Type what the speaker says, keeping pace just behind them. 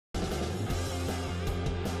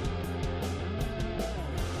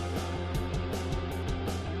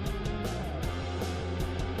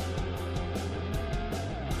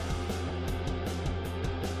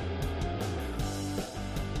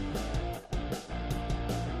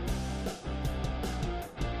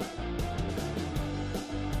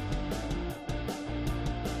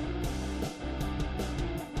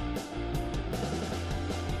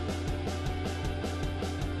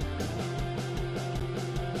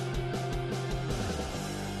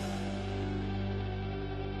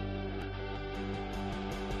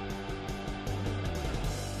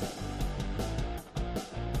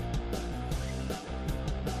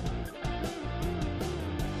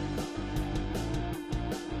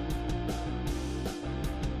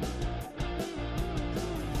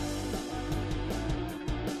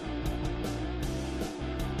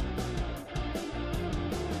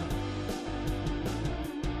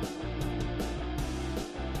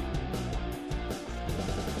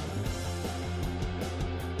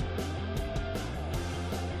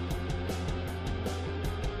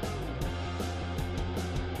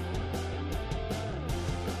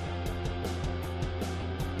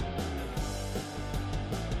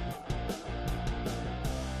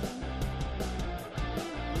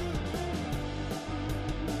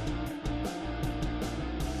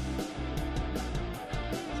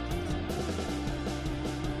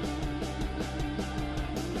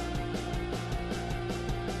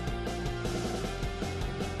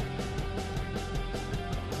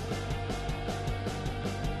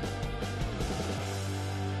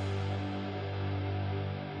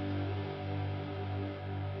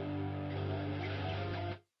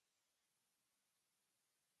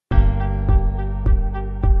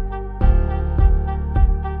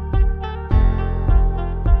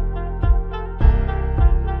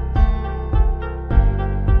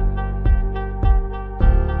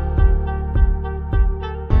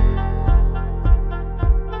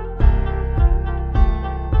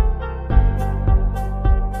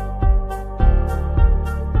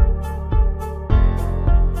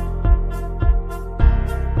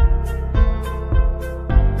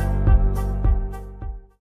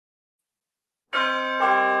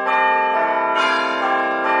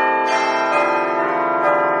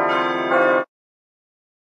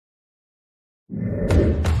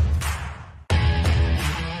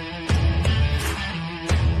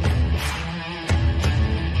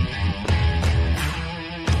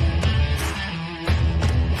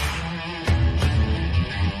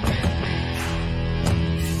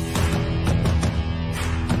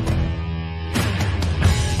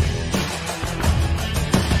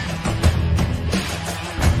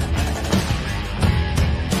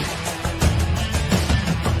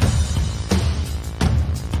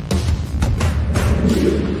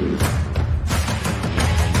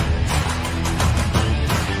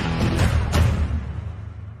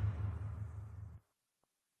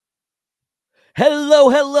Hello,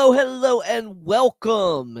 hello, hello, and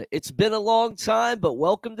welcome. It's been a long time, but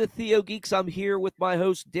welcome to TheoGeeks. I'm here with my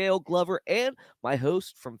host, Dale Glover, and my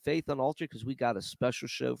host from Faith Unaltered, because we got a special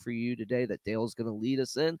show for you today that Dale's going to lead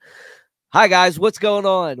us in. Hi, guys. What's going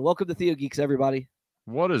on? Welcome to TheoGeeks, everybody.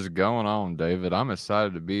 What is going on, David? I'm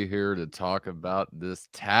excited to be here to talk about this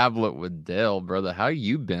tablet with Dale, brother. How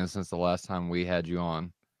you been since the last time we had you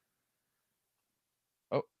on?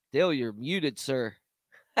 Oh, Dale, you're muted, sir.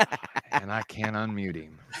 And I can't unmute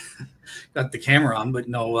him. Got the camera on, but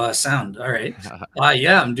no sound. All right.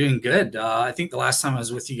 Yeah, I'm doing good. I think the last time I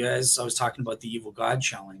was with you guys, I was talking about the Evil God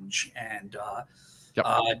Challenge, and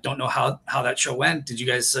don't know how that show went. Did you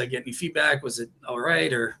guys get any feedback? Was it all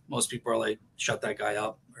right, or most people are like, shut that guy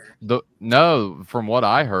up? No, from what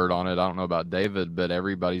I heard on it, I don't know about David, but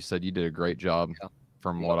everybody said you did a great job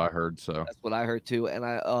from what I heard. So that's what I heard too. And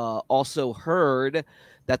I also heard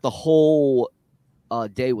that the whole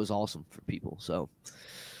day was awesome for people. So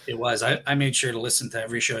it was. I made sure to listen to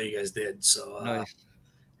every show you guys did. So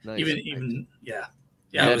nice. Even yeah.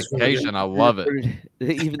 It was really good. I love it.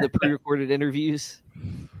 Even the pre-recorded interviews.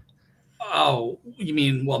 Oh, you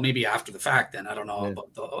mean, well, maybe after the fact then. I don't know.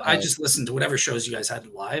 Yeah. I just listened to whatever shows you guys had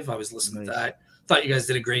live. I was listening to that. Thought you guys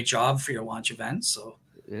did a great job for your launch event. So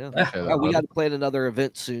yeah, we got to plan another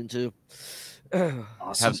event soon too.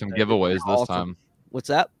 Awesome. Have some giveaways this time. What's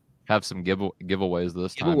that? Have some giveaways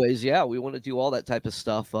this time. Giveaways, yeah. We want to do all that type of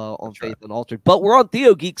stuff on Faith Unaltered. But we're on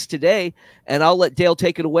TheoGeeks today, and I'll let Dale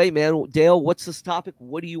take it away, man. Dale, what's this topic?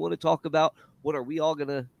 What do you want to talk about? What are we all going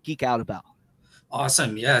to geek out about?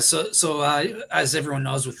 Awesome. Yeah. So as everyone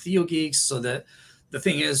knows with TheoGeeks, so the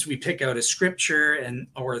thing is we pick out a scripture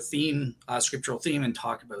or a theme, scriptural theme, and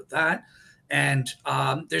talk about that. And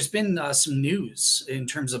there's been some news in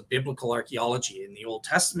terms of biblical archaeology in the Old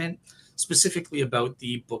Testament, specifically about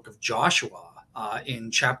the book of Joshua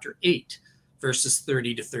in chapter 8, verses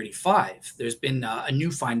 30 to 35. There's been a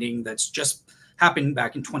new finding that's just happened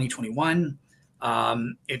back in 2021.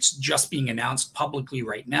 It's just being announced publicly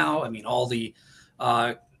right now. I mean, all the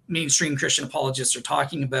mainstream Christian apologists are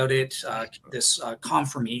talking about it. This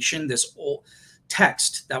confirmation, this old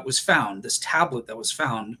text that was found, this tablet that was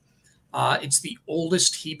found, it's the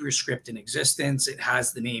oldest Hebrew script in existence. It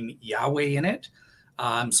has the name Yahweh in it.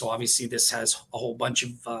 So obviously this has a whole bunch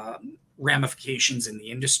of ramifications in the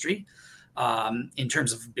industry. In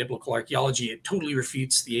terms of biblical archaeology, it totally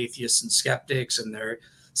refutes the atheists and skeptics and their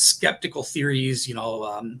skeptical theories. You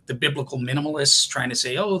know, the biblical minimalists trying to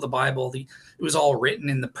say, oh, the Bible, it was all written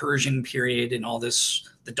in the Persian period and all this,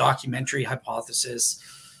 the documentary hypothesis.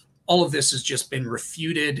 All of this has just been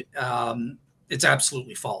refuted. It's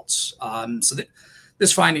absolutely false. So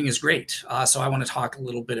this finding is great. So I want to talk a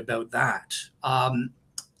little bit about that.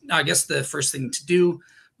 Now, I guess the first thing to do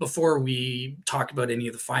before we talk about any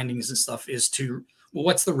of the findings and stuff is well,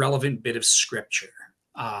 what's the relevant bit of scripture?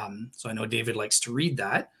 So I know David likes to read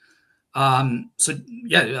that. So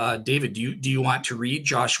yeah, David, do you want to read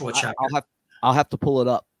Joshua chapter? I'll have to pull it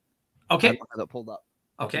up. Okay. I don't have it pulled up.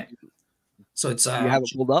 Okay. So it's you have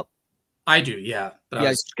it pulled up? I do, yeah. But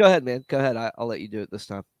yeah, go ahead, man. Go ahead. I'll let you do it this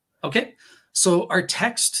time. Okay. So our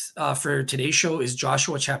text for today's show is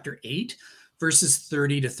Joshua chapter 8, verses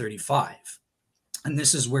 30 to 35. And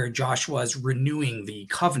this is where Joshua is renewing the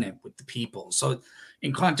covenant with the people. So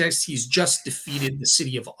in context, he's just defeated the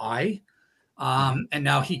city of Ai, and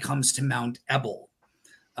now he comes to Mount Ebal.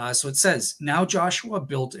 So it says, now Joshua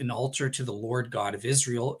built an altar to the Lord God of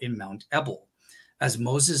Israel in Mount Ebal, as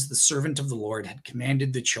Moses, the servant of the Lord, had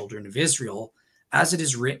commanded the children of Israel, as it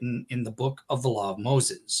is written in the book of the law of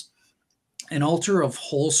Moses. An altar of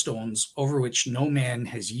whole stones over which no man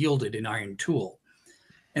has yielded an iron tool.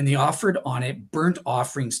 And they offered on it burnt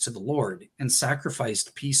offerings to the Lord and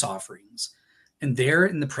sacrificed peace offerings. And there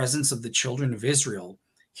in the presence of the children of Israel,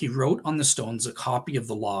 he wrote on the stones a copy of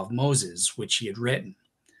the law of Moses, which he had written.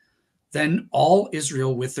 Then all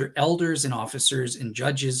Israel with their elders and officers and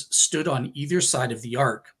judges stood on either side of the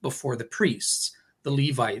ark before the priests, the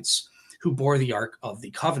Levites, who bore the ark of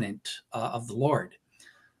the covenant of the Lord.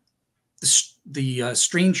 The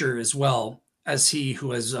stranger as well as he who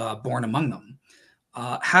was born among them.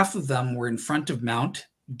 Half of them were in front of Mount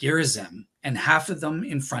Gerizim, and half of them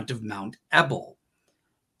in front of Mount Ebal,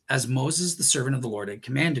 as Moses, the servant of the Lord, had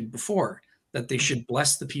commanded before, that they should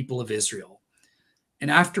bless the people of Israel.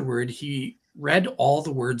 And afterward, he read all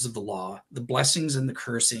the words of the law, the blessings and the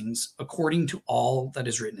cursings, according to all that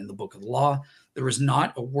is written in the book of the law. There was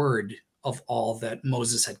not a word of all that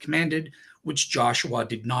Moses had commanded, which Joshua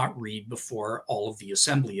did not read before all of the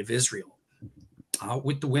assembly of Israel,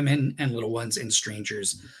 with the women and little ones and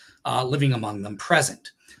strangers living among them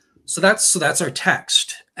present. that's our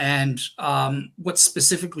text. And what's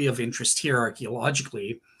specifically of interest here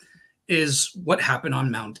archaeologically is what happened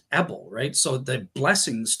on Mount Ebal, right? So the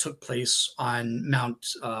blessings took place on Mount,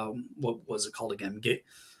 what was it called again?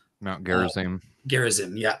 Mount Gerizim.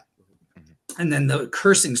 Gerizim, yeah. And then the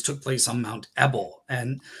cursings took place on Mount Ebal.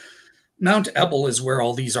 And Mount Ebal is where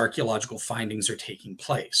all these archaeological findings are taking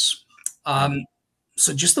place.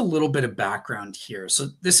 So just a little bit of background here. So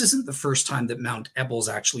this isn't the first time that Mount Ebal's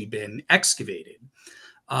actually been excavated.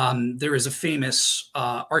 There is a famous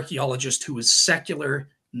archaeologist who was secular,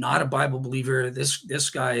 not a Bible believer. This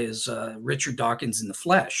guy is Richard Dawkins in the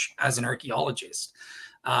flesh as an archaeologist.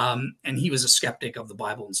 And he was a skeptic of the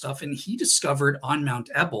Bible and stuff. And he discovered on Mount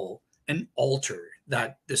Ebal an altar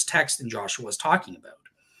that this text in Joshua is talking about.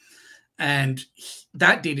 And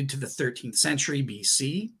that dated to the 13th century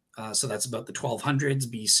BC. So that's about the 1200s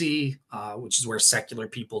BC, which is where secular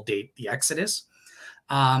people date the Exodus.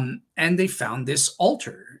 And they found this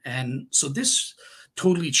altar. And so this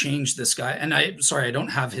totally changed this guy. And I don't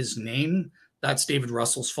have his name. That's David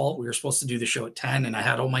Russell's fault. We were supposed to do the show at 10 and I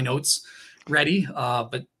had all my notes ready,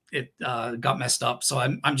 but it got messed up. So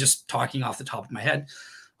I'm just talking off the top of my head.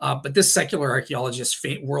 But this secular archaeologist,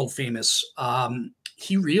 world famous,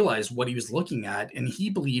 he realized what he was looking at, and he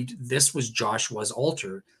believed this was Joshua's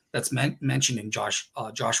altar that's mentioned in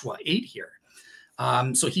Joshua 8 here.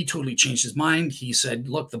 So he totally changed his mind. He said,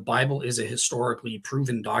 look, the Bible is a historically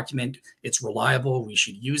proven document. It's reliable. We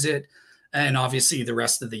should use it. And obviously the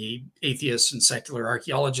rest of the atheists and secular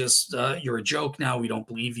archaeologists, you're a joke now. We don't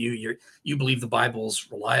believe you. You believe the Bible's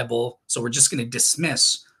reliable. So we're just going to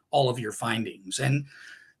dismiss all of your findings. And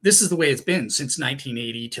this is the way it's been since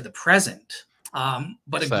 1980 to the present.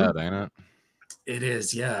 But sad, ain't it? It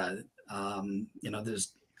is, yeah.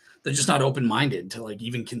 They're just not open-minded to like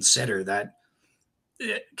even consider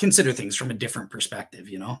things from a different perspective,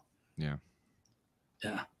 you know? Yeah.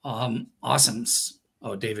 Yeah. Awesome.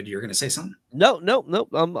 Oh, David, you're going to say something? No.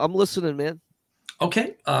 I'm listening, man.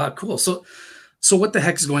 Okay. Cool. So what the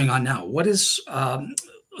heck is going on now? What is,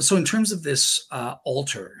 so in terms of this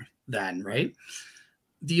altar then, right?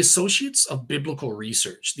 The Associates of Biblical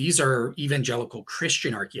Research, these are evangelical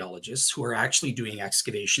Christian archaeologists who are actually doing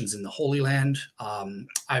excavations in the Holy Land.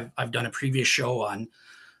 I've done a previous show on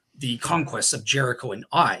the conquests of Jericho and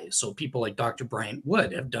Ai. So people like Dr. Bryant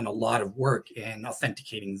Wood have done a lot of work in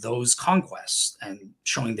authenticating those conquests and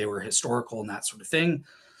showing they were historical and that sort of thing.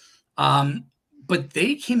 But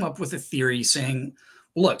they came up with a theory saying,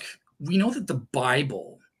 look, we know that the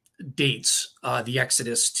Bible dates the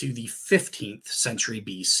Exodus to the 15th century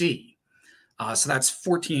BC. So that's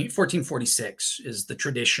 1446 is the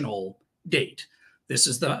traditional date. This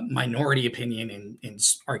is the minority opinion in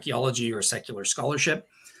archaeology or secular scholarship.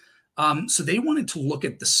 So they wanted to look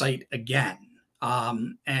at the site again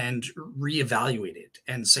and reevaluate it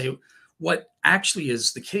and say what actually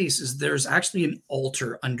is the case is there's actually an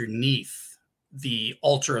altar underneath the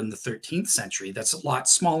altar in the 13th century that's a lot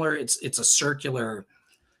smaller. It's a circular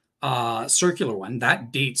one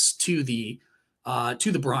that dates to the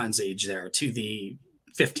Bronze Age there, to the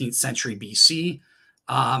 15th century BC.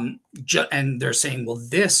 And they're saying, well,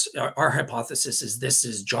 our hypothesis is this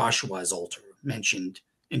is Joshua's altar mentioned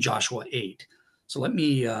in Joshua 8. So let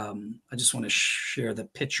me, I just want to share the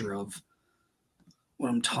picture of what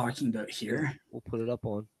I'm talking about here. We'll put it up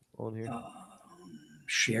on here.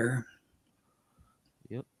 Share.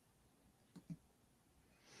 Yep.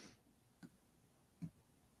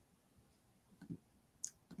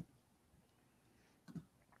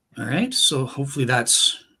 All right, so hopefully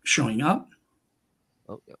that's showing up.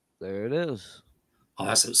 Oh, yep, there it is.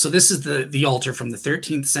 Awesome. So this is the altar from the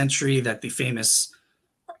 13th century that the famous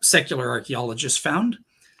secular archaeologist found,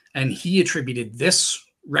 and he attributed this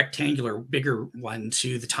rectangular, bigger one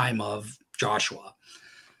to the time of Joshua.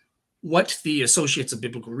 What the Associates of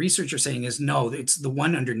Biblical Research are saying is, no, it's the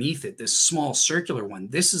one underneath it, this small circular one.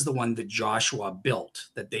 This is the one that Joshua built,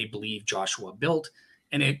 that they believe Joshua built,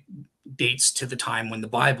 and it dates to the time when the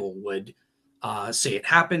Bible would say it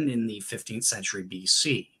happened in the 15th century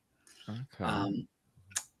BC. Okay.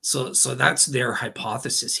 So that's their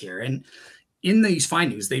hypothesis here. And in these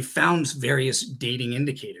findings, they found various dating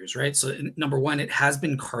indicators, right? So number one, it has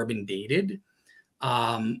been carbon dated.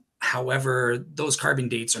 However, those carbon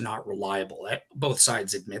dates are not reliable. Both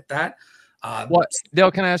sides admit that. What,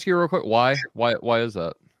 Dale, can I ask you real quick? Why is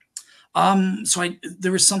that?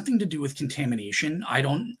 There was something to do with contamination. I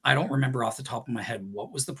don't remember off the top of my head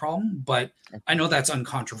what was the problem, but I know that's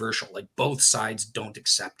uncontroversial. Like both sides don't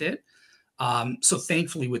accept it. So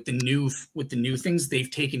thankfully with the new things,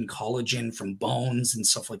 they've taken collagen from bones and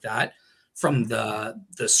stuff like that from the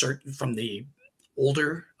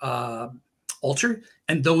older altar,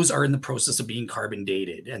 and those are in the process of being carbon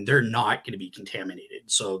dated, and they're not going to be contaminated.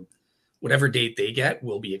 So whatever date they get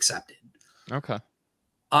will be accepted. Okay.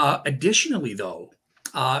 Additionally, though,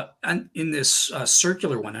 and in this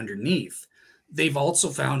circular one underneath, they've also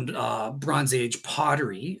found Bronze Age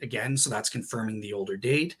pottery again, so that's confirming the older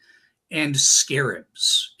date, and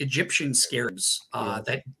scarabs, Egyptian scarabs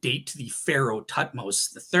that date to the pharaoh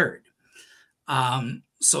Tutmos III.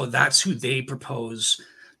 So that's who they propose.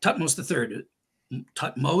 Tutmos III,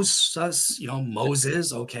 Tutmos,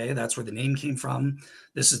 Moses. Okay, that's where the name came from.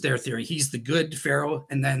 This is their theory. He's the good pharaoh,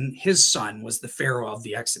 and then his son was the pharaoh of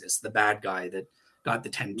the Exodus, the bad guy that got the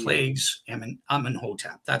 10 plagues,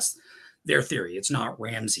 Amenhotep. That's their theory. It's not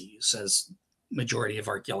Ramses, as majority of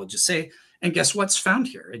archaeologists say. And guess what's found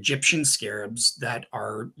here? Egyptian scarabs that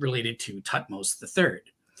are related to Tutmos III.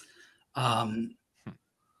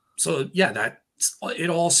 So yeah, it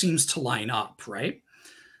all seems to line up, right?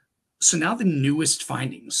 So now the newest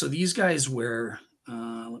findings. So these guys were,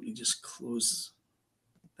 let me just close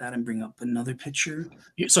that and bring up another picture.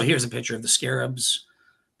 So here's a picture of the scarabs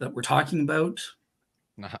that we're talking about.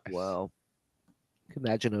 Nice. Wow.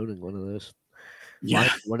 Imagine owning one of those.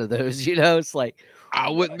 Yeah. One of those, it's like, I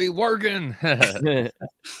wouldn't be working.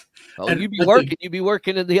 Oh, you'd be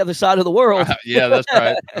working in the other side of the world. Yeah, that's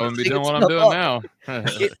right. I wouldn't be doing what I'm doing now.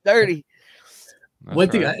 Get dirty.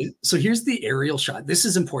 So here's the aerial shot. This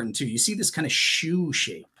is important too. You see this kind of shoe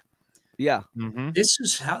shape. Yeah. Mm-hmm. This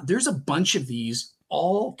is how there's a bunch of these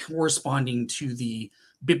all corresponding to the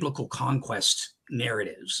biblical conquest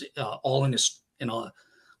narratives, all in a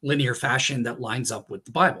linear fashion that lines up with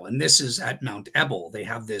the Bible. And this is at Mount Ebal. They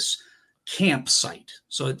have this campsite.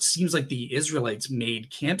 So it seems like the Israelites made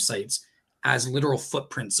campsites as literal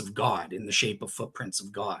footprints of God, in the shape of footprints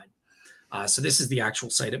of God. So this is the actual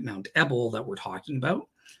site at Mount Ebal that we're talking about.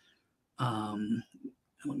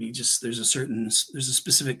 Let me just, there's a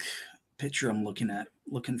specific picture I'm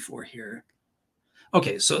looking for here.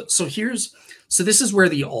 Okay, so this is where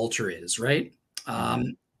the altar is, right?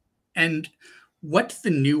 And what the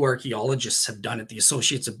new archaeologists have done at the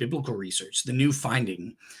Associates of Biblical Research, the new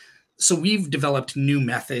finding. So we've developed new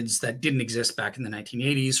methods that didn't exist back in the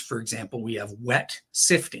 1980s. For example, we have wet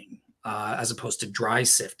sifting as opposed to dry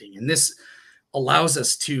sifting. And this allows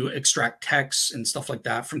us to extract texts and stuff like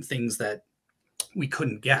that from things that we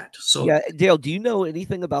couldn't get. So yeah, Dale, do you know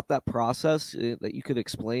anything about that process that you could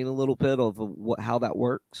explain a little bit of how that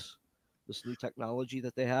works? This new technology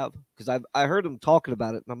that they have, because I heard them talking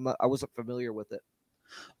about it, and I wasn't familiar with it.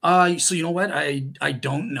 So you know what? I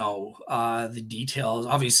don't know the details.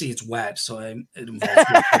 Obviously, it's wet, so it involves.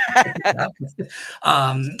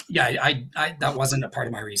 That wasn't a part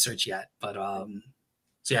of my research yet, but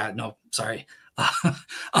so yeah, no, sorry.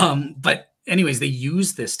 But anyways, they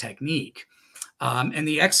used this technique, and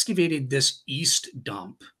they excavated this east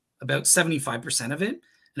dump, about 75% of it,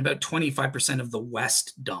 and about 25% of the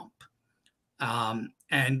west dump.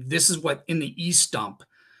 And this is what in the east dump.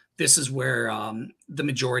 This is where the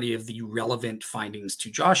majority of the relevant findings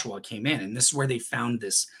to Joshua came in. And this is where they found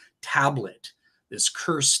this tablet, this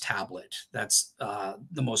curse tablet. That's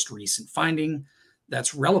the most recent finding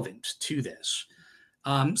that's relevant to this.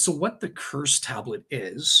 So what the curse tablet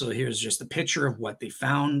is, so here's just a picture of what they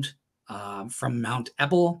found from Mount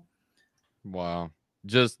Ebal. Wow.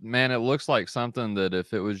 Just, man, it looks like something that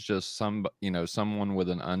if it was just someone with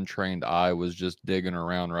an untrained eye was just digging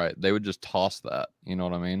around, right, they would just toss that. You know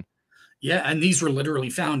what I mean? Yeah, and these were literally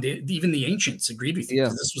found. Even the ancients agreed with you. Yeah,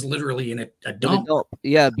 this was literally in a dump.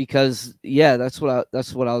 Yeah, because that's what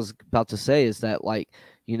I was about to say, is that, like,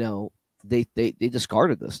 they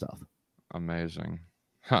discarded this stuff. Amazing.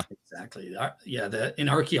 Huh. Exactly. In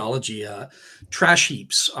archaeology, trash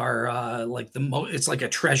heaps are like it's like a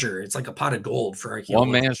treasure. It's like a pot of gold for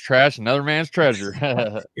archaeology. One man's trash, another man's treasure.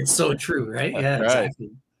 It's so true, right? That's yeah, right.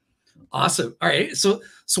 Exactly. Awesome. All right. So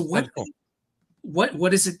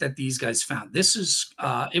what is it that these guys found? This is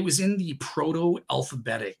it was in the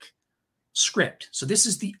proto-alphabetic script. So this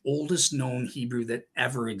is the oldest known Hebrew that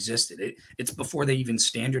ever existed. It's before they even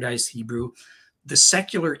standardized Hebrew. The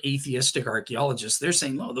secular atheistic archaeologists, they're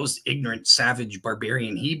saying, oh, those ignorant, savage,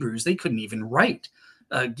 barbarian Hebrews, they couldn't even write.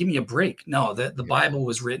 Give me a break. No, the Bible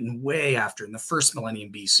was written way after, in the first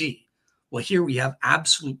millennium BC. Well, here we have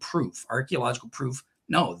absolute proof, archaeological proof.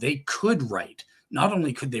 No, they could write. Not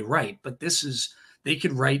only could they write, but they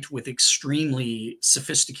could write with extremely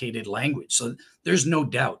sophisticated language. So there's no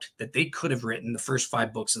doubt that they could have written the first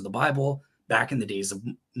 5 books of the Bible back in the days of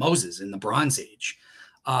Moses in the Bronze Age.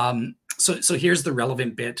 So here's the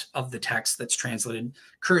relevant bit of the text that's translated: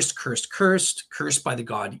 cursed, cursed, cursed, cursed by the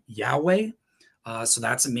God Yahweh. So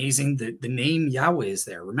that's amazing. The name Yahweh is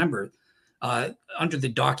there. Remember, under the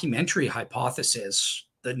documentary hypothesis,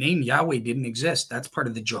 the name Yahweh didn't exist. That's part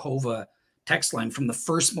of the Jehovah text line from the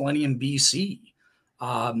first millennium BC.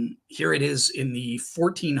 Here it is in the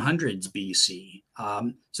 1400s BC.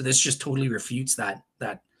 So this just totally refutes that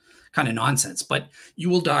kind of nonsense. But you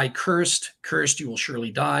will die cursed, cursed, you will surely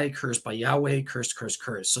die, cursed by Yahweh, cursed, cursed,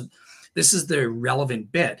 cursed. So this is the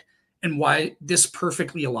relevant bit, and why this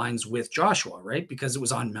perfectly aligns with Joshua, right? Because it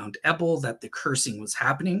was on Mount Ebal that the cursing was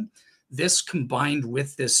happening. This combined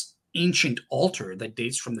with this ancient altar that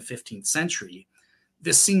dates from the 15th century,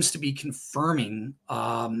 this seems to be confirming,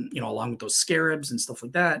 along with those scarabs and stuff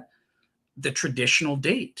like that, the traditional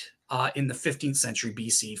date in the 15th century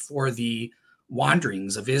BC for the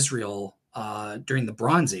wanderings of Israel during the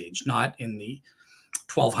Bronze Age, not in the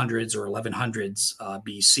 1200s or 1100s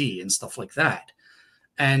BC and stuff like that.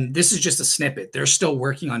 And this is just a snippet. They're still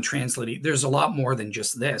working on translating. There's a lot more than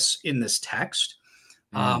just this in this text.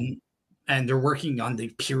 And they're working on the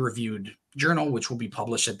peer-reviewed journal, which will be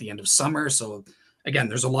published at the end of summer. So again,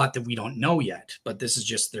 there's a lot that we don't know yet, but this is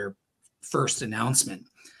just their first announcement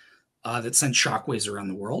that sent shockwaves around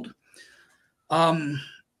the world. So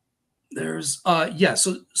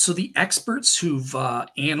the experts who've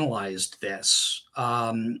analyzed this,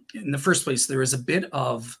 in the first place, there is a bit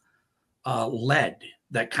of lead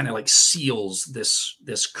that kind of like seals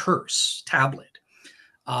this curse tablet.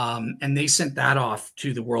 And they sent that off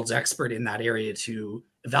to the world's expert in that area to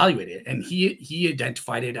evaluate it. And he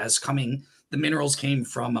identified it as coming, the minerals came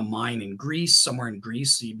from a mine in Greece, somewhere in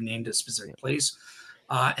Greece. He named a specific place.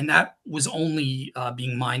 And that was only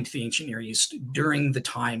being mined to the ancient Near East during the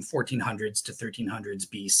time 1400s to 1300s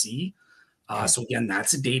BC. So again,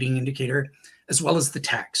 that's a dating indicator, as well as the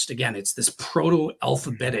text. Again, it's this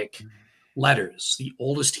proto-alphabetic letters, the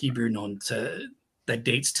oldest Hebrew known that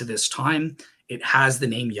dates to this time. It has the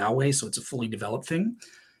name Yahweh, so it's a fully developed thing.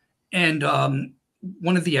 And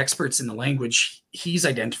one of the experts in the language, he's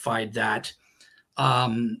identified that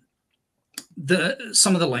some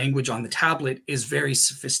of the language on the tablet is very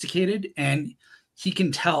sophisticated, and he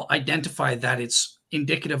can identify that it's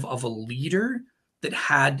indicative of a leader that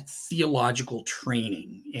had theological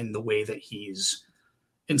training in the way that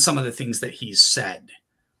in some of the things that he's said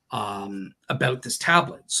about this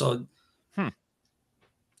tablet. So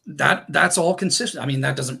that's all consistent. I mean,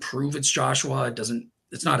 that doesn't prove it's Joshua.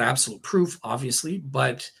 It's not absolute proof, obviously,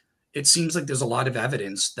 but it seems like there's a lot of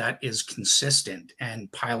evidence that is consistent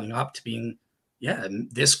and piling up to being,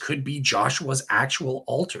 this could be Joshua's actual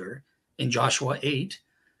altar in Joshua 8.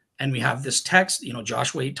 And we have this text,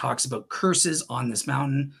 Joshua 8 talks about curses on this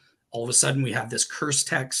mountain. All of a sudden we have this curse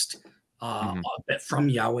text from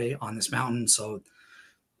Yahweh on this mountain. So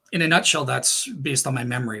in a nutshell, that's based on my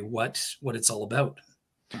memory, what it's all about.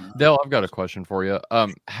 Dale, I've got a question for you.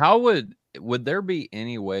 How would there be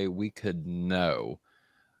any way we could know,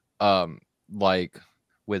 like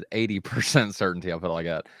with 80% certainty, I'll put it like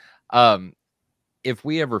that, if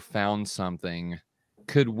we ever found something,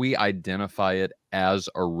 could we identify it as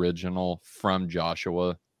original from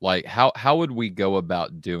Joshua? Like how would we go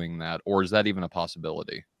about doing that? Or is that even a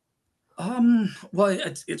possibility? Well,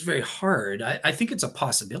 it's very hard. I think it's a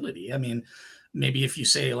possibility. I mean, maybe if you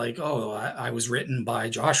say like, oh, I was written by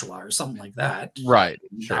Joshua or something like that, right?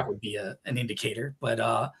 That would be an indicator. But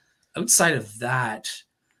outside of that,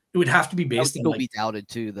 it would have to be based on, still be doubted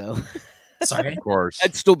too, though. Sorry, of course,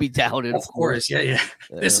 I'd still be doubted. Of course, yeah.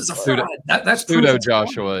 This is a pseudo. That's pseudo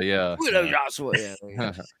Joshua, Pseudo Joshua,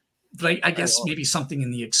 yeah. But I guess maybe something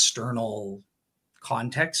in the external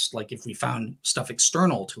context, like if we found stuff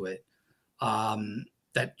external to it,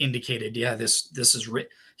 that indicated, this is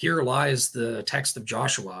here lies the text of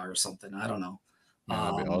Joshua or something. I don't know.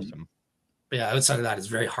 That'd be awesome. But yeah, outside of that, it's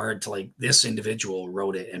very hard to like this individual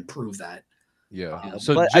wrote it and prove that. Yeah.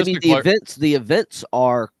 So but, I mean, the events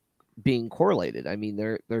are being correlated. I mean,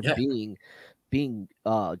 they're being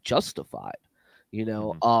justified.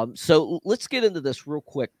 So let's get into this real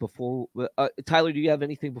quick before Tyler. Do you have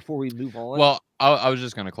anything before we move on? Well, I was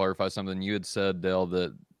just going to clarify something. You had said, Dale,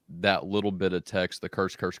 that little bit of text, the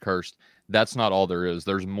cursed, that's not all there is.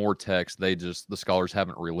 There's more text. The scholars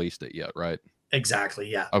haven't released it yet, right? Exactly.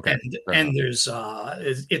 Yeah. Okay. And there's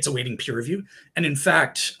it's awaiting peer review. And in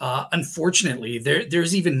fact, unfortunately,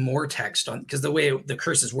 there's even more text on, because the way the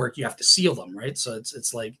curses work, you have to seal them, right? So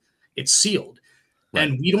it's like it's sealed. Right.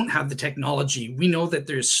 And we don't have the technology. We know that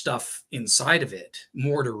there's stuff inside of it,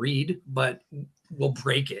 more to read, but we'll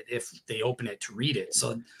break it if they open it to read it.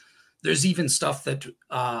 So there's even stuff that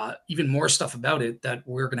even more stuff about it that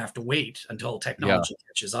we're going to have to wait until technology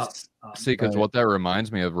catches up. See, because what that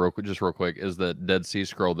reminds me of, real quick, is the Dead Sea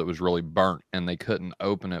Scroll that was really burnt, and they couldn't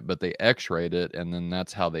open it, but they X-rayed it, and then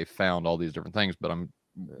that's how they found all these different things. But I'm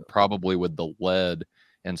probably with the lead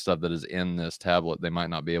and stuff that is in this tablet, they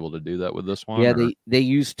might not be able to do that with this one. Yeah, they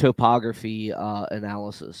use topography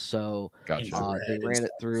analysis, so Gotcha. they ran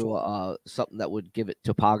it through something that would give it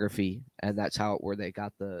topography, and that's where they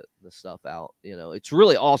got the stuff out. You know, it's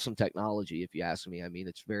really awesome technology, if you ask me. I mean,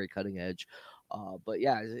 it's very cutting edge, but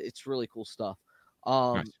yeah, it's really cool stuff.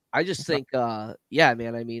 Nice. I just think, yeah,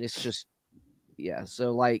 man. I mean, it's just, yeah.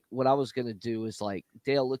 So like, what I was gonna do is like,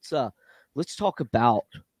 Dale, let's talk about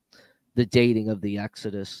the dating of the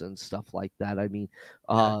Exodus and stuff like that. I mean,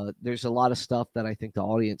 there's a lot of stuff that I think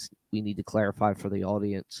we need to clarify for the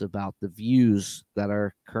audience about the views that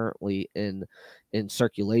are currently in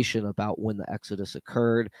circulation about when the Exodus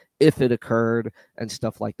occurred, if it occurred, and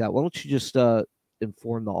stuff like that. Why don't you just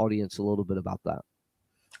inform the audience a little bit about that?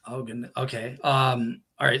 Oh, goodness. Okay.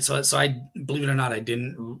 All right. So I, believe it or not, I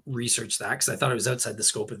didn't research that because I thought it was outside the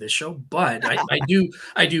scope of this show, but I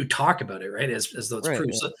do talk about it, right? As though it's proof.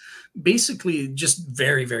 Yeah. So basically, just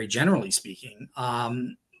very, very generally speaking,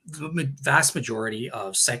 the vast majority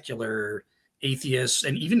of secular atheists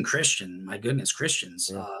and even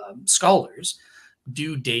Christians, scholars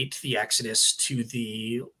do date the Exodus to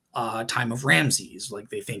the time of Ramses. Like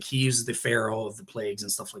they think he's the pharaoh of the plagues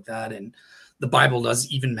and stuff like that. And the Bible does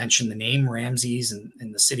even mention the name Ramses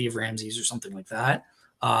and the city of Ramses or something like that.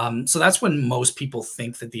 So that's when most people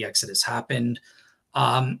think that the Exodus happened.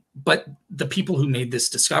 But the people who made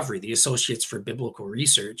this discovery, the Associates for Biblical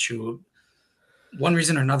Research, who, one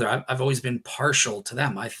reason or another, I've always been partial to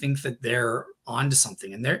them. I think that they're onto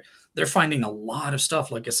something, and they're finding a lot of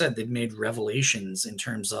stuff. Like I said, they've made revelations in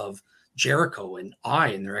terms of Jericho and Ai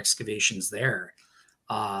and their excavations there.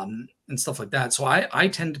 And stuff like that. So I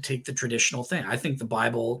tend to take the traditional thing. I think the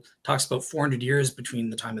Bible talks about 400 years between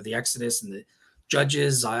the time of the Exodus and the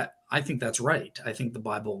Judges. I think that's right. I think the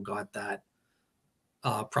Bible got that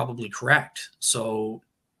probably correct. So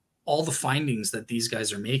all the findings that these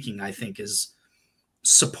guys are making, I think, is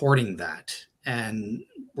supporting that. And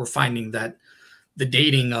we're finding that the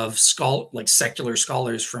dating of secular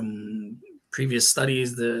scholars from previous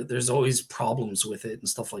studies, there's always problems with it and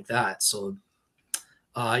stuff like that. So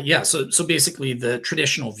so basically the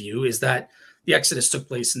traditional view is that the Exodus took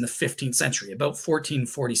place in the 15th century, about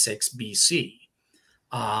 1446 BC.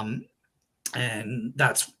 And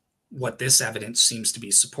that's what this evidence seems to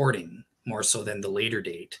be supporting more so than the later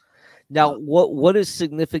date. Now, what is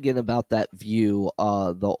significant about that view,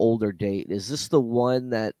 the older date? Is this the one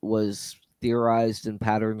that was theorized in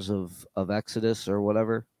Patterns of Exodus or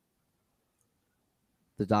whatever?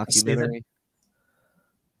 The documentary?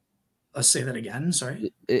 Say that again.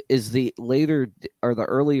 Sorry. Is the later or the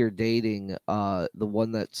earlier dating the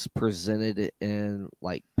one that's presented in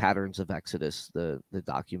like Patterns of Exodus, the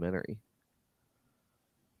documentary?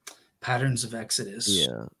 Patterns of Exodus.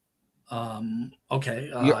 Yeah.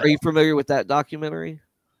 Okay. Are you familiar with that documentary?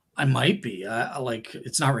 I might be.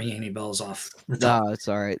 It's not ringing any bells off. No, it's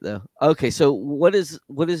all right though. Okay, so what is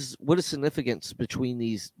significance between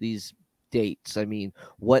these dates? I mean,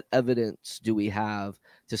 what evidence do we have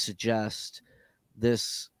to suggest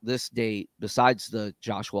this date besides the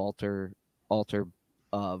Joshua altar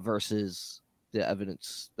versus the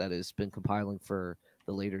evidence that has been compiling for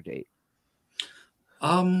the later date?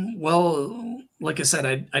 Well, like I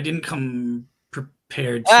said, I didn't come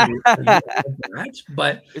prepared to that,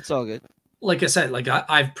 but it's all good. Like I said, like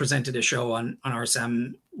I've presented a show on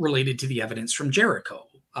RSM related to the evidence from Jericho,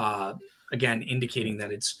 again indicating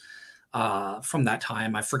that it's from that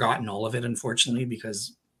time. I've forgotten all of it, unfortunately,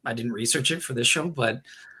 because I didn't research it for this show, but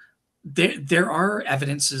there are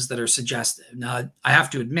evidences that are suggestive. Now, I have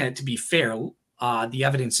to admit, to be fair, the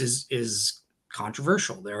evidence is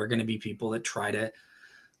controversial. There are going to be people that try to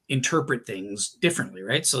interpret things differently,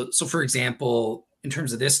 right? So for example, in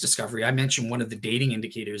terms of this discovery, I mentioned one of the dating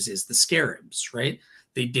indicators is the scarabs, right?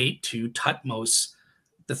 They date to Tutmos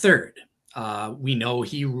III. We know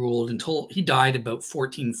he ruled until he died about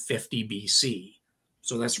 1450 BC.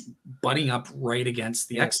 So that's butting up right against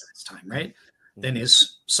the Exodus time, right? Then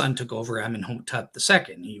his son took over, Amenhotep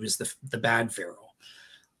II. He was the bad pharaoh.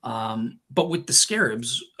 But with the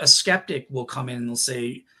scarabs, a skeptic will come in and they'll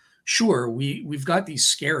say, sure, we've got these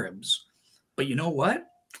scarabs, but you know what?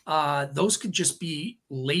 Those could just be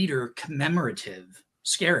later commemorative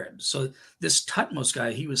scarabs. So this Tutmos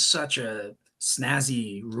guy, he was such a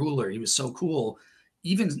snazzy ruler. He was so cool.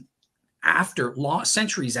 Even after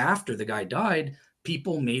centuries after the guy died,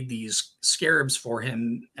 people made these scarabs for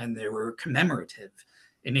him, and they were commemorative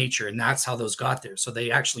in nature, and that's how those got there. So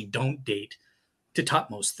they actually don't date to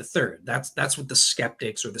Tutmosis III. That's what the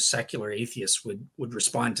skeptics or the secular atheists would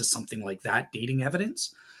respond to something like that dating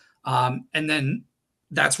evidence. And then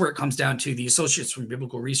that's where it comes down to the associates from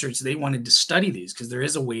biblical research. They wanted to study these because there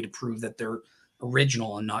is a way to prove that they're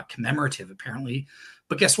original and not commemorative, apparently.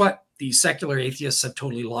 But guess what? The secular atheists have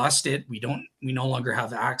totally lost it. We no longer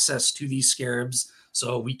have access to these scarabs,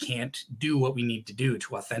 so we can't do what we need to do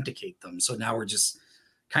to authenticate them. So now we're just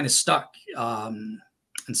kind of stuck and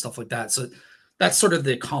stuff like that. So that's sort of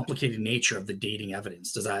the complicated nature of the dating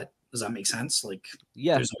evidence. Does that make sense? Like,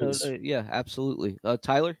 Yeah, always... yeah, absolutely.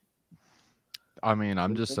 Tyler? I mean,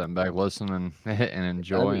 I'm just sitting back listening and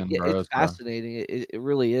enjoying, bro. It's fascinating. It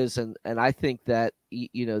really is, and I think that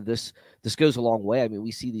this goes a long way. I mean,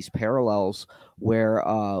 we see these parallels where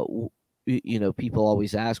people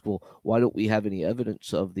always ask, well, why don't we have any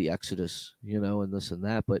evidence of the Exodus, and this and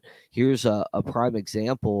that? But here's a prime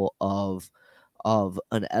example of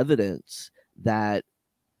an evidence that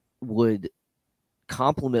would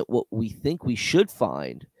complement what we think we should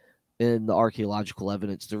find in the archaeological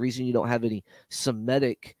evidence. The reason you don't have any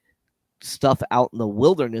Semitic stuff out in the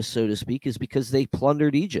wilderness, so to speak, is because they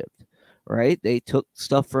plundered Egypt, right? They took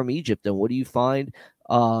stuff from Egypt. And what do you find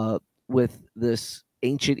with this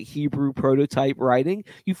ancient Hebrew prototype writing?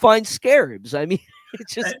 You find scarabs. I mean,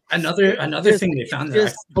 it's just another thing they found that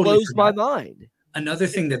just blows my mind. Another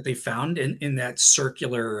thing that they found in that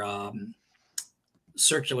circular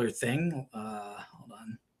thing. Hold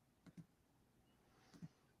on.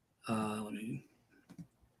 Let me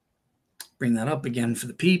bring that up again for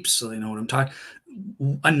the peeps so they know what I'm talking.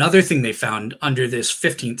 Another thing they found under this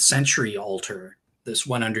 15th century altar, this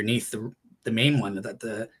one underneath the main one that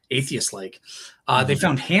the atheists like, they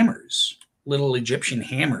found hammers, little Egyptian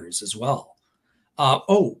hammers as well.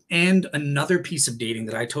 And another piece of dating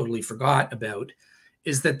that I totally forgot about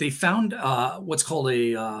is that they found what's called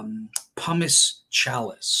a pumice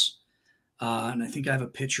chalice. And I think I have a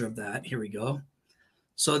picture of that. Here we go.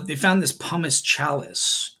 So they found this pumice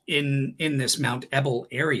chalice in this Mount Ebal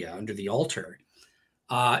area under the altar.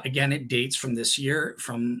 Again, it dates from this year,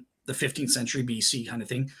 from the 15th century BC kind of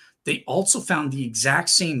thing. They also found the exact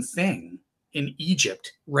same thing in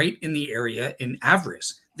Egypt, right in the area in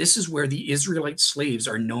Avris. This is where the Israelite slaves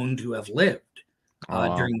are known to have lived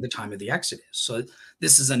during the time of the Exodus. So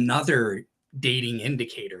this is another dating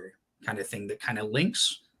indicator kind of thing that kind of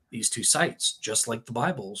links these two sites, just like the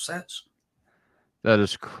Bible says. That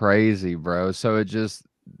is crazy, bro. So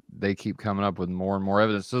they keep coming up with more and more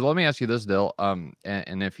evidence. So let me ask you this, Dale.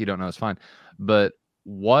 And if you don't know, it's fine. But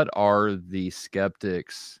what are the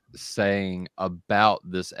skeptics saying about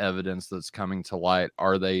this evidence that's coming to light?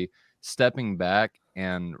 Are they stepping back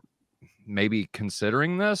and maybe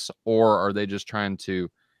considering this, or are they just trying to,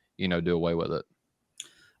 do away with it?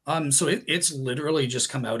 So it's literally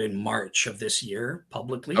just come out in March of this year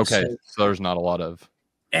publicly. Okay, so there's not a lot of.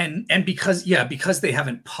 And because they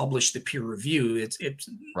haven't published the peer review, it's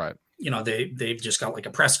right. They've just got like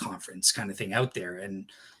a press conference kind of thing out there, and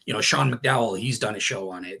Sean McDowell, he's done a show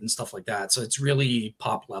on it and stuff like that. So it's really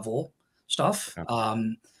pop level stuff.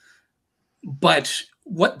 Okay. But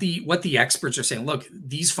what the experts are saying, look,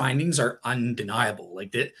 these findings are undeniable.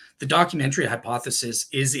 Like the documentary hypothesis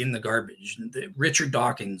is in the garbage. Richard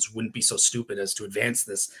Dawkins wouldn't be so stupid as to advance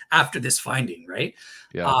this after this finding, right?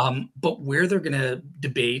 Yeah. But where they're going to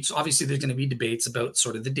debate, so obviously there's going to be debates about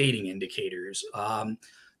sort of the dating indicators.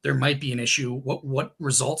 There might be an issue. What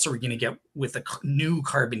results are we going to get with a new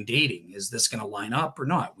carbon dating? Is this going to line up or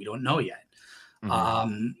not? We don't know yet.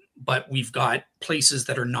 Mm-hmm. But we've got places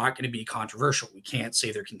that are not going to be controversial. We can't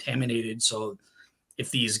say they're contaminated. So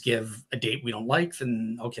if these give a date we don't like,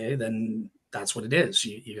 then okay, then that's what it is.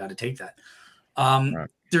 You got to take that. Right.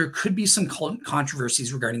 There could be some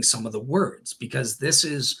controversies regarding some of the words, because this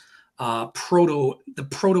is the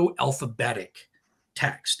proto-alphabetic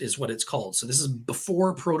text is what it's called. So this is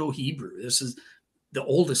before Proto-Hebrew. This is the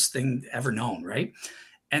oldest thing ever known, right?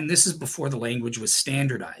 And this is before the language was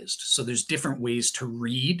standardized. So there's different ways to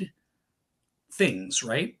read things,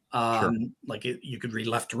 right? Sure. Like you could read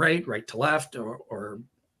left to right, right to left, or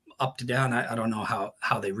up to down. I don't know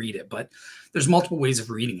how they read it, but there's multiple ways of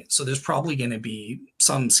reading it. So there's probably going to be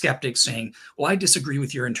some skeptics saying, well, I disagree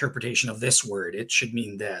with your interpretation of this word. It should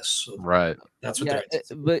mean this. So right. That's what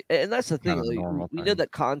and that's the thing. Like, we know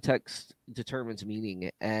that context determines meaning,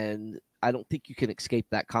 and I don't think you can escape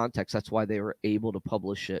that context. That's why they were able to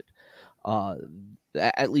publish it,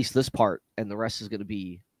 at least this part, and the rest is going to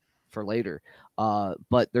be for later.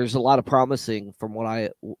 But there's a lot of promising from what I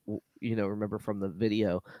remember from the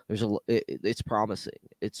video. It's promising.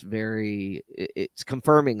 It's it's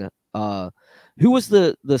confirming. Who was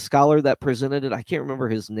the scholar that presented it? I can't remember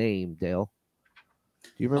his name. Dale,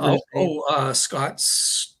 do you remember his name? Scott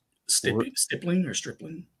Stippling or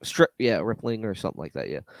Stripling? Rippling or something like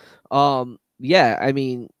that. Yeah. I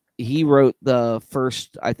mean, he wrote the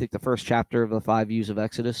first chapter of the 5 views of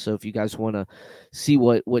Exodus. So if you guys want to see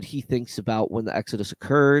what he thinks about when the Exodus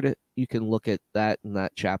occurred, you can look at that in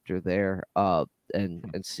that chapter there,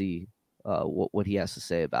 and see what he has to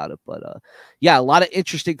say about it. But yeah, a lot of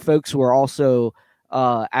interesting folks who are also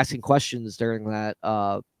asking questions during that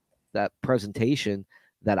presentation,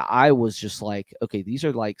 that I was just like, okay, these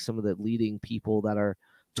are like some of the leading people that are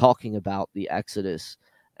talking about the Exodus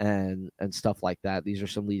and stuff like that. These are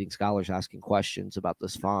some leading scholars asking questions about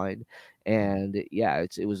this find. And yeah,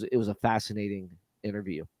 it was a fascinating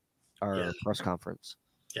interview, or press conference.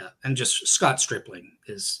 Yeah, and just Scott Stripling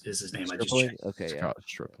is his name. Stripling? I just checked. Okay, Scott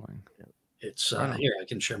Stripling. Yeah. It's here. I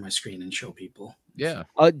can share my screen and show people. Yeah.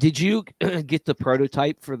 Did you get the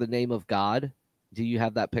prototype for the name of God? Do you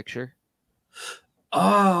have that picture?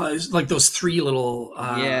 It's like those 3 little.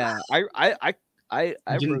 Yeah,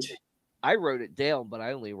 I wrote it down, but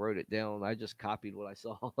I only wrote it down. I just copied what I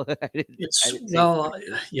saw. I didn't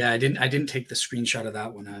take the screenshot of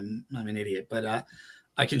that one. I'm an idiot, but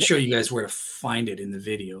I can show you guys where to find it in the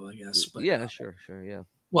video, I guess. But yeah, sure, yeah.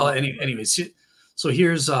 Well, anyways, so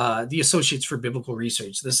here's the Associates for Biblical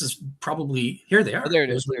Research. This is probably here. They are. Oh, there it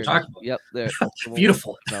is. We're talking about. Yep, there.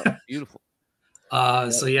 Beautiful. Beautiful.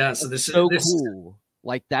 So yeah, so this so is cool.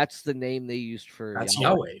 Like that's the name they used for that's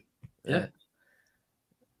Yahweh. Yeah.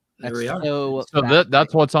 There we are. So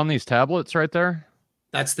that's what's on these tablets right there?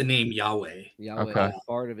 That's the name Yahweh. Yahweh, okay.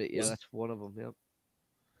 Part of it. Yeah, that's one of them. Yep.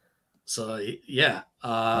 So yeah,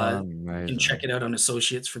 you can check it out on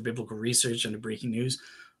Associates for Biblical Research under Breaking News.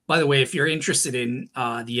 By the way, if you're interested in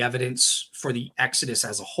the evidence for the Exodus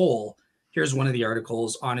as a whole, here's one of the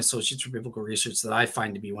articles on Associates for Biblical Research that I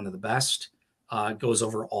find to be one of the best. It goes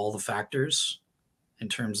over all the factors in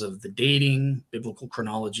terms of the dating, biblical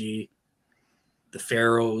chronology, the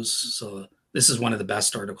pharaohs. So this is one of the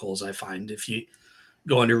best articles I find. If you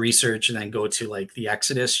go into research and then go to like the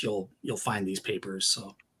Exodus, you'll find these papers.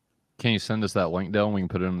 So can you send us that link, Dale? We can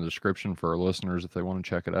put it in the description for our listeners if they want to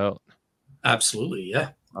check it out. Absolutely, yeah.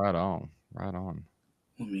 Right on. Let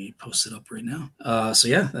me post it up right now. So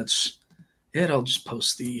yeah, that's it. I'll just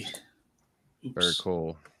post the. Oops. Very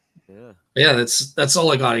cool. Yeah, that's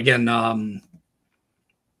all I got. Again,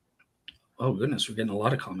 oh goodness, we're getting a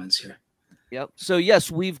lot of comments here. Yep. So yes,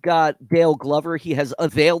 we've got Dale Glover. He has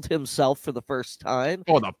availed himself for the first time.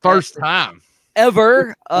 Oh, the first time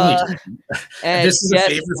ever. And this is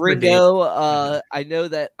yes, Ringo, I know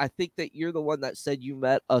that I think that you're the one that said you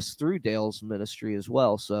met us through Dale's ministry as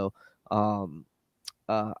well. So one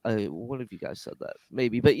of you guys said that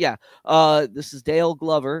maybe, but yeah, this is Dale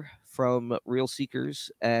Glover from Real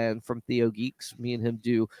Seekers and from TheoGeeks. Me and him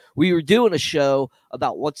we were doing a show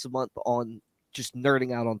about once a month on just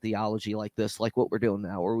nerding out on theology like this, like what we're doing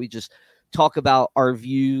now, where we just talk about our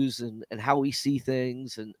views and how we see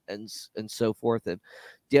things and so forth. And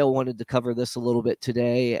Dale wanted to cover this a little bit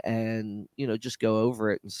today and, just go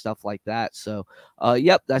over it and stuff like that. So,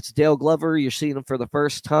 yep, that's Dale Glover. You're seeing him for the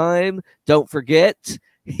first time. Don't forget,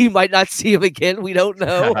 he might not see him again. We don't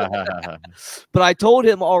know. But I told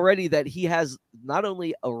him already that he has not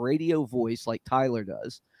only a radio voice like Tyler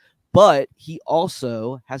does, but he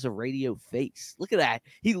also has a radio face. Look at that.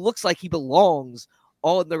 He looks like he belongs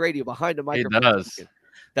on the radio behind a microphone. He does.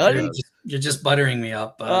 You're just buttering me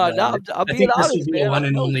up. No, I'm being honest, man. One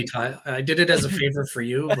and only time. I did it as a favor for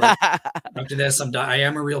you, but after this, I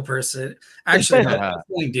am a real person. Actually, I'm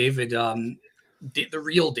telling David, the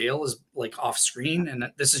real Dale is like off screen, and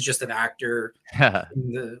this is just an actor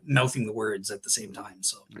mouthing the words at the same time.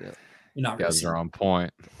 So yeah. You're not guys are on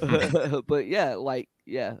point. But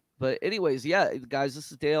yeah, but anyways, yeah, guys,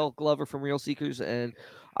 this is Dale Glover from Real Seekers, and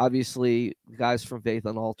obviously guys from Faith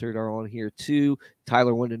Unaltered are on here too.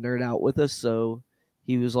 Tyler wanted to nerd out with us, so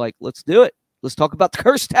he was like, let's do it. Let's talk about the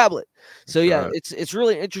curse tablet. So yeah, it's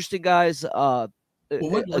really interesting, guys. Again,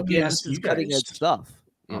 this is cutting edge stuff.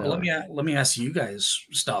 Let me ask you guys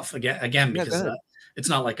stuff again because it's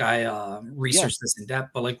not like I researched this in depth,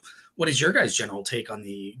 but like, what is your guys' general take on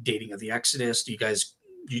the dating of the Exodus? Do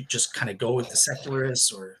you just kind of go with the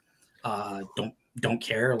secularists, or don't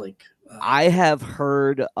care? Like, I have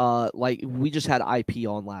heard, like we just had IP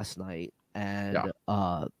on last night, and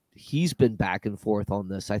he's been back and forth on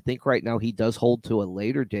this. I think right now he does hold to a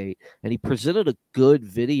later date, and he presented a good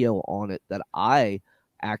video on it that I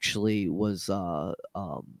actually was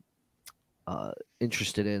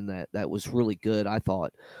interested in that was really good, I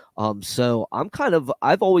thought. So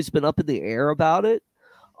I've always been up in the air about it.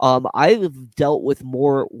 I've dealt with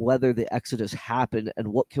more whether the Exodus happened and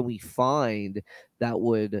what can we find that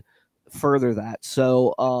would further that.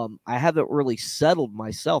 So I haven't really settled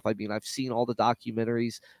myself. I mean, I've seen all the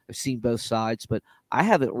documentaries, I've seen both sides, but I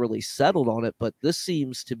haven't really settled on it. But this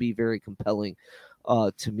seems to be very compelling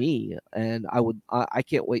to me, and I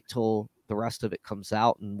can't wait till the rest of it comes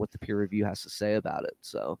out and what the peer review has to say about it.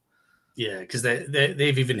 So Yeah, because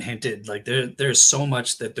they've even hinted like there's so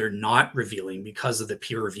much that they're not revealing because of the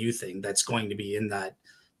peer review thing that's going to be in that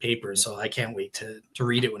paper. So I can't wait to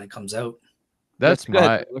read it when it comes out. That's go ahead,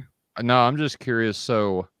 my Taylor. no. I'm just curious.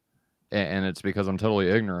 So, and it's because I'm totally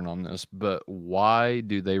ignorant on this, but why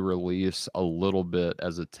do they release a little bit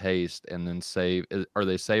as a taste and then save? Are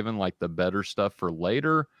they saving like the better stuff for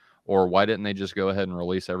later, or why didn't they just go ahead and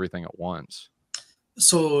release everything at once?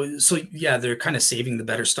 So yeah, they're kind of saving the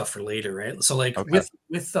better stuff for later, right? So like Okay.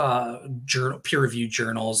 with journal peer reviewed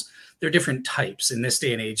journals, there are different types in this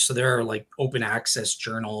day and age. So there are like open access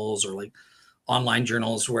journals or like online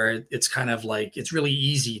journals where it's kind of like it's really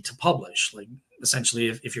easy to publish. Like essentially,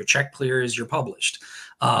 if your check clears, you're published,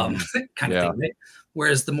 Mhm. kind of Yeah. thing. Right?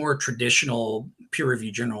 Whereas the more traditional peer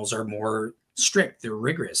reviewed journals are more strict, they're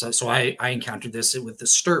rigorous. So I encountered this with the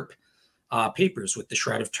STIRP papers with the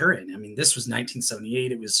Shroud of Turin. I mean, this was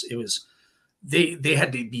 1978. It was they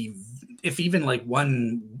had to be, if even like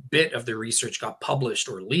one bit of their research got published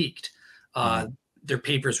or leaked, Mhm. their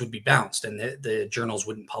papers would be bounced and the journals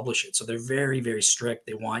wouldn't publish it. So they're very, very strict.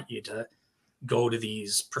 They want you to go to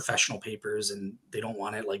these professional papers and they don't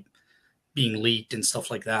want it like being leaked and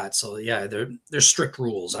stuff like that. So yeah, they're strict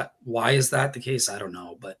rules. Why is that the case? I don't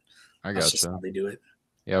know, but I that's just how gotcha. they do it.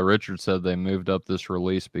 Yeah, Richard said they moved up this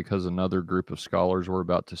release because another group of scholars were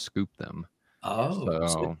about to scoop them. Oh,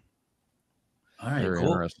 So all right, very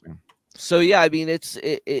cool. interesting. So yeah, I mean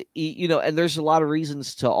and there's a lot of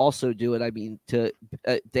reasons to also do it. I mean,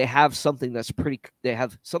 they have something that's they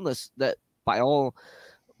have something that by all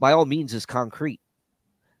means is concrete.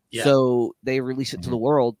 Yeah. So they release it to Mhm. the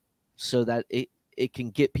world so that it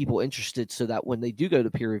can get people interested, so that when they do go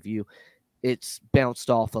to peer review, it's bounced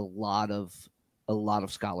off a lot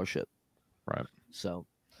of scholarship. Right. So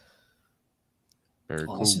Very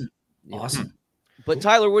cool. Awesome. yeah. Awesome. But Cool.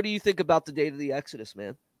 Tyler, what do you think about the date of the Exodus,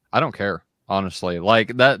 man? I don't care, honestly.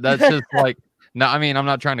 Like that's just like no, I mean, I'm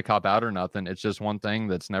not trying to cop out or nothing. It's just one thing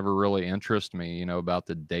that's never really interested me, about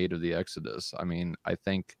the date of the Exodus. I mean,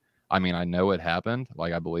 I know it happened.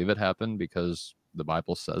 Like I believe it happened because the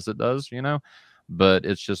Bible says it does. But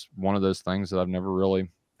it's just one of those things that I've never really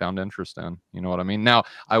found interest in. You know what I mean? Now,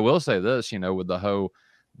 I will say this, with the whole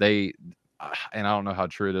they and I don't know how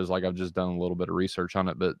true it is, like I've just done a little bit of research on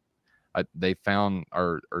it, but they found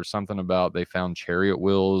or something about they found chariot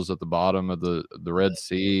wheels at the bottom of the Red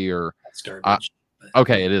Sea or That's I, garbage.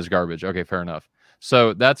 okay, it is garbage. Okay, fair enough.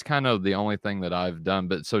 So that's kind of the only thing that I've done.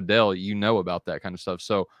 But so Dale, you know about that kind of stuff.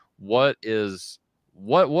 So what is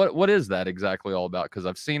that exactly all about? Because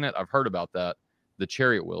I've seen it, I've heard about that, the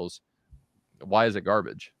chariot wheels. Why is it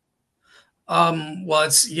garbage?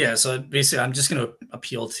 Well, so basically I'm just going to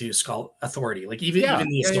appeal to authority, like Yeah, even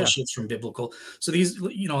the yeah, yeah. associates from biblical. So these,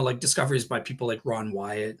 like discoveries by people like Ron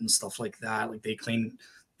Wyatt and stuff like that. Like they claim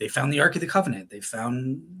they found the Ark of the Covenant, they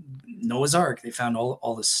found Noah's Ark, they found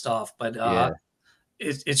all this stuff, but Yeah.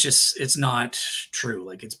 it's not true.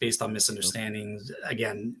 Like it's based on misunderstandings.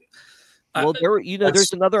 Again, Well, there's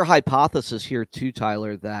that's another hypothesis here too,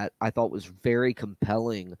 Tyler, that I thought was very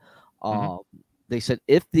compelling. Mhm. Um, they said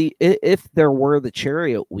if there were the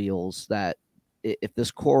chariot wheels, that if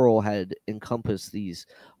this coral had encompassed these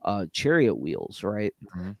chariot wheels, right,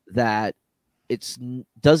 Mhm. that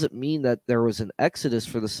doesn't mean that there was an exodus,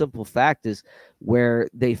 for the simple fact is where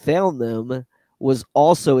they found them was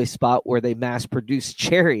also a spot where they mass produced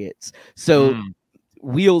chariots. So Mm,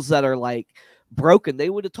 wheels that are like broken, they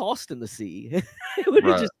would have tossed in the sea. It would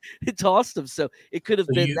have right. just tossed them. So it could have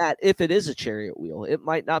so been you that if it is a chariot wheel. It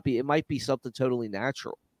might not be. It might be something totally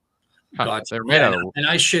natural. Huh. Gotcha. They're made Yeah, out of and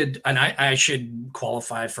I should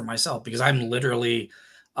qualify for myself because I'm literally.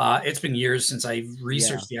 It's been years since I Yeah.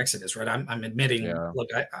 researched the Exodus. Right, I'm admitting. yeah. Look,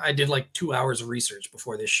 I did like 2 hours of research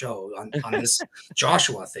before this show on this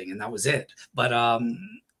Joshua thing, and that was it. But uh,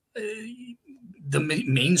 the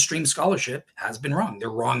mainstream scholarship has been wrong. They're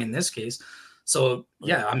wrong in this case. So Right.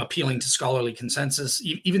 yeah, I'm appealing to scholarly consensus.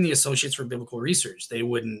 Even the Associates for Biblical Research, they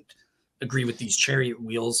wouldn't agree with these chariot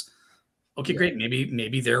wheels. Okay, Yeah. great.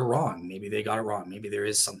 Maybe they're wrong. Maybe they got it wrong. Maybe there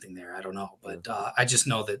is something there. I don't know, Yeah. but I just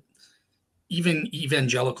know that even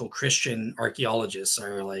evangelical Christian archaeologists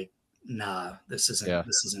are like, nah, this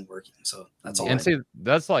isn't working. So that's all. And see,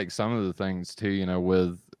 that's like some of the things too, you know,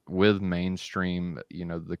 with mainstream, you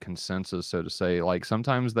know, the consensus, so to say, like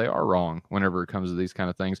sometimes they are wrong whenever it comes to these kind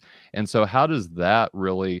of things. And so how does that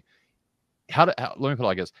really, let me put it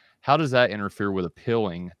like this, how does that interfere with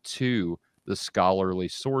appealing to the scholarly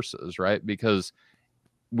sources, right? Because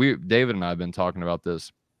David and I have been talking about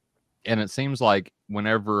this, and it seems like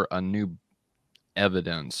whenever a new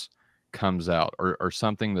evidence comes out or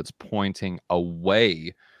something that's pointing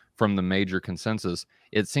away from the major consensus,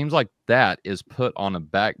 it seems like that is put on a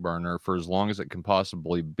back burner for as long as it can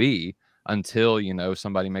possibly be until, you know,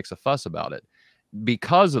 somebody makes a fuss about it,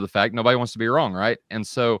 because of the fact nobody wants to be wrong, right? And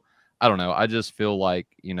so I don't know, I just feel like,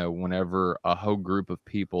 you know, whenever a whole group of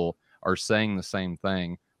people are saying the same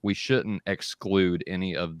thing, we shouldn't exclude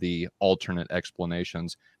any of the alternate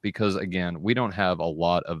explanations, because again, we don't have a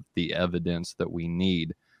lot of the evidence that we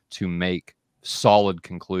need to make solid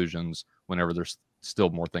conclusions whenever there's still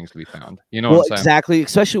more things to be found. You know what I'm saying? Exactly,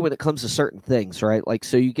 especially when it comes to certain things, right? Like,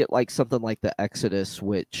 so you get like something like the Exodus,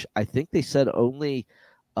 which I think they said only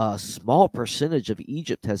a small percentage of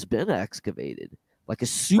Egypt has been excavated, like a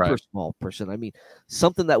super small percent. I mean,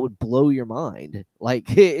 something that would blow your mind.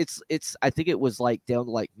 Like it's I think it was like down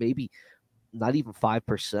to like maybe not even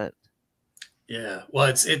 5%. Yeah, well,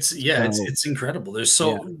 it's incredible. There's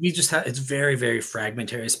we just have, it's very, very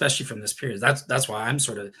fragmentary, especially from this period. That's why I'm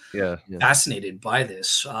sort of fascinated by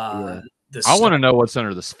this. I want to know what's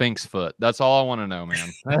under the Sphinx foot. That's all I want to know,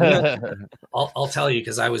 man. I'll tell you,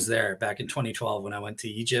 because I was there back in 2012 when I went to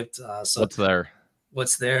Egypt. So what's there?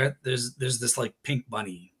 What's there? There's this like pink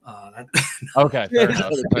bunny. Okay, fair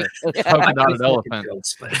enough. Not an elephant.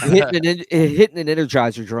 Hitting an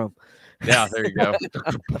Energizer drum. Yeah, there you go.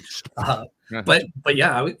 But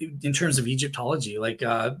yeah, in terms of Egyptology, like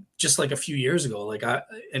just like a few years ago, like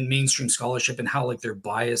in mainstream scholarship, and how like their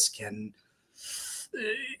bias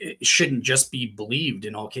it shouldn't just be believed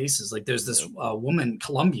in all cases. Like there's this woman,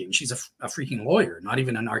 Colombian, she's a freaking lawyer, not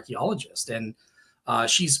even an archaeologist, and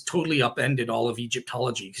she's totally upended all of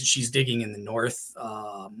Egyptology, because she's digging in the north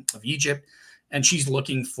of Egypt, and she's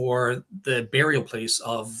looking for the burial place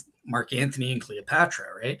of Mark Antony and Cleopatra,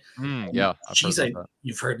 right? Yeah,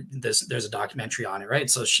 you've heard this. There's a documentary on it, right?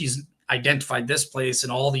 So she's identified this place,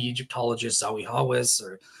 and all the Egyptologists, Zawi Hawass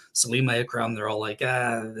or Salima Ikram, they're all like,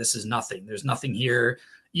 this is nothing. There's nothing here.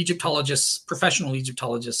 Egyptologists, professional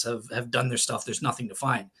Egyptologists have done their stuff. There's nothing to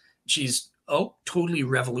find. She's totally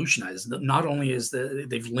revolutionized. Not only is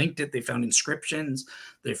they've linked it, they found inscriptions,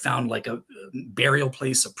 they found like a burial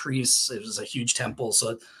place of priests. It was a huge temple.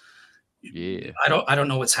 So yeah, I don't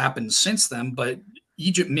know what's happened since then, but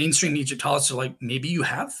mainstream Egyptologists are like, maybe you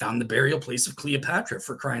have found the burial place of Cleopatra,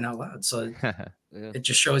 for crying out loud. So it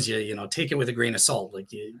just shows you, you know, take it with a grain of salt.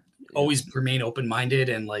 Like you always remain open-minded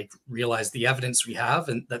and like realize the evidence we have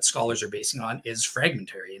and that scholars are basing on is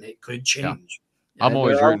fragmentary, and it could change. Yeah. I'm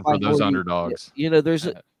always rooting for those underdogs. You know, there's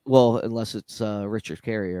well, unless it's Richard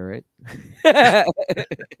Carrier, right?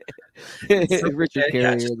 Richard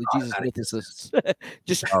Carrier, the Jesus mythicists.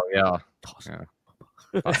 Just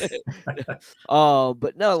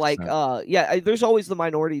but no, like there's always the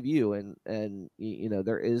minority view, and you know,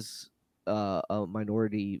 there is a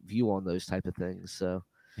minority view on those type of things. So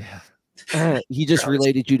he just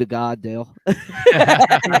related you to God, Dale. How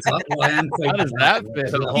does that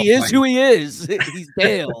feel? He is who he is. He's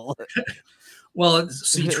Dale. Well,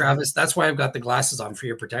 see, Travis, that's why I've got the glasses on, for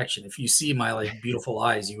your protection. If you see my like beautiful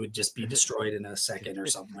eyes, you would just be destroyed in a second or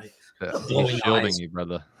something. Like shielding you,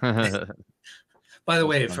 brother. By the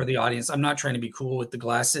way, for the audience, I'm not trying to be cool with the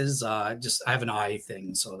glasses. I have an eye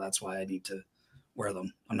thing, so that's why I need to wear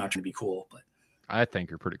them. I'm not trying to be cool, but I think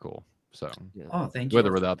you're pretty cool. So thank you. With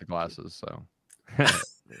or without the glasses. So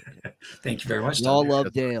thank you very much. We all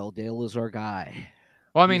love Dale. Dale is our guy.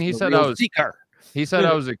 Well, I mean, he said I was seeker. He said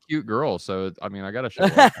I was a cute girl, so I mean, I gotta show.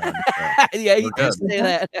 Yeah, he did say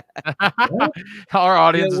that. Our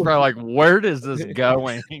audience is probably like, "Where is this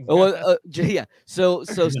going?" Well, yeah. So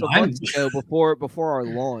some months ago, before our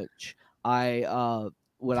launch,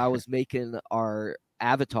 when I was making our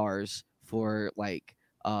avatars for like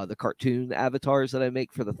the cartoon avatars that I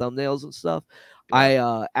make for the thumbnails and stuff,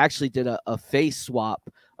 I actually did a face swap,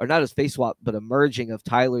 or not a face swap, but a merging of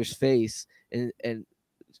Tyler's face and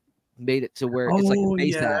made it to where it's like a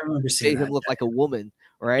face hat. Made him look like a woman,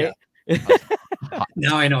 right? Yeah.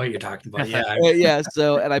 Now I know what you're talking about. Yeah. Yeah.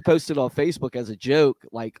 So, and I posted on Facebook as a joke,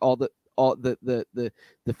 like all the all the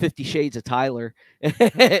 50 Shades of Tyler, and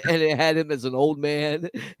it had him as an old man,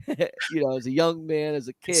 as a young man, as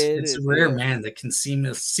a kid. It's a rare man that can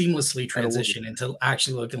seamlessly transition into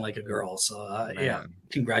actually looking like a girl. So yeah,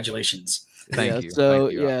 congratulations. Thank you. So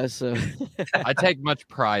Thank you. yeah, so I take much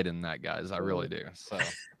pride in that, guys. I really do. So,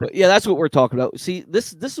 but yeah, that's what we're talking about. See,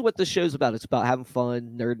 this is what this show's about. It's about having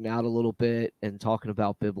fun, nerding out a little bit, and talking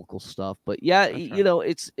about biblical stuff. But yeah,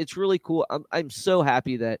 right. it's really cool. I'm so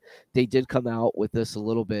happy that they did come out with this a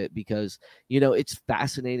little bit, because it's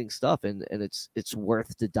fascinating stuff, and it's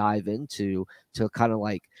worth to dive into, to kind of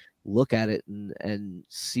like look at it and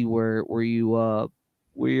see where you're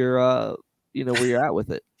at with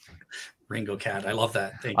it. Ringo Cat, I love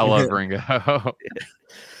that. Thank I you. love Ringo.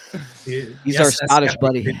 He's our Scottish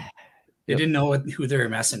buddy. They didn't know who they were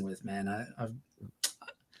messing with, man.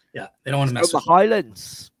 Yeah, they don't want to mess with the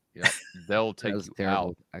Highlands. Yeah, they'll take you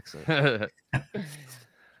out. Excellent.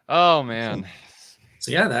 Oh man.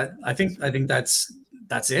 So yeah, I think that's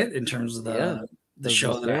it in terms of the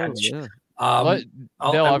show that I had. Yeah.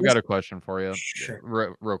 Dale, I've got a question for you.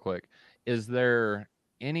 Sure. Real quick. Is there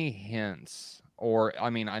any hints, or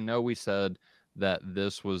I mean, I know we said that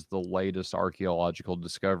this was the latest archaeological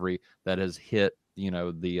discovery that has hit,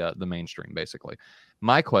 the mainstream, basically.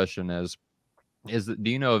 My question is that,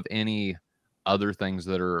 do you know of any other things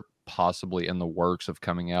that are possibly in the works of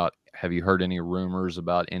coming out? Have you heard any rumors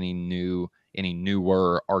about any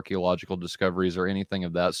newer archaeological discoveries or anything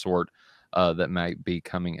of that sort that might be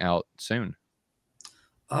coming out soon?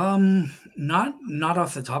 Not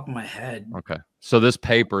off the top of my head. Okay. So this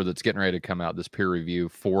paper that's getting ready to come out, this peer review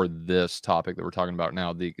for this topic that we're talking about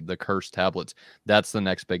now, the cursed tablets, that's the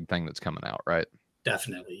next big thing that's coming out, right?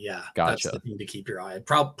 Definitely, yeah. Gotcha. That's the thing to keep your eye.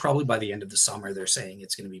 Probably by the end of the summer, they're saying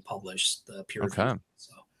it's going to be published. The peer review.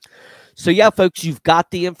 So yeah, folks, you've got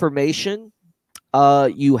the information.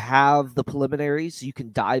 You have the preliminaries. You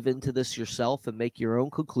can dive into this yourself and make your own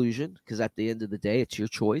conclusion, because at the end of the day, it's your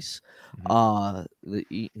choice. As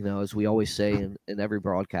we always say in every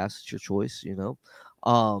broadcast, it's your choice.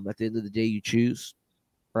 At the end of the day, you choose,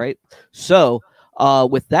 right? So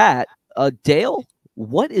with that, Dale,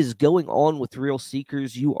 what is going on with Real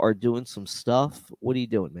Seekers? You are doing some stuff. What are you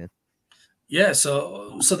doing, man? Yeah,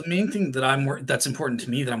 so the main thing that that's important to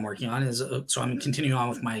me that I'm working on is so I'm continuing on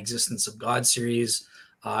with my Existence of God series.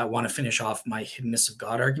 I want to finish off my Hiddenness of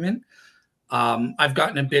God argument. I've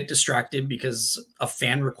gotten a bit distracted because of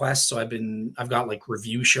fan requests, so I've got like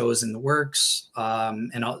review shows in the works,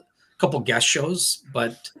 and a couple guest shows.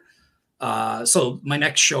 But so my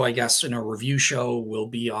next show, I guess, in a review show, will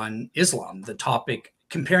be on Islam, the topic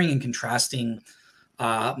comparing and contrasting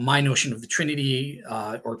my notion of the Trinity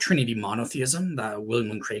or Trinity monotheism, the William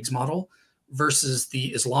Lane Craig's model, versus the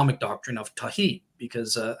Islamic doctrine of Tawhid.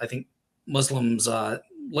 Because I think Muslims,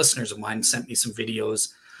 listeners of mine, sent me some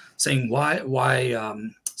videos saying why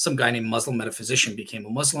some guy named Muslim Metaphysician became a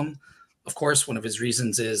Muslim. Of course, one of his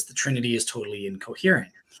reasons is the Trinity is totally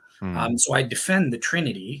incoherent. So I defend the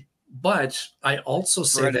Trinity, but I also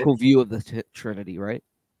say heretical view of the Trinity, right?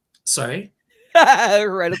 Sorry?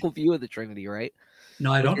 Heretical view of the Trinity, right?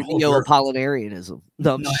 No, I don't hold Neo-Apollinarianism.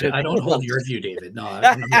 No, I don't hold your view, David. No,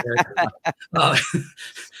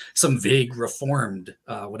 some vague reformed,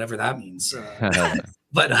 whatever that means.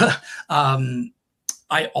 But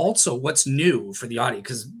I also, what's new for the audience,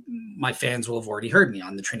 because my fans will have already heard me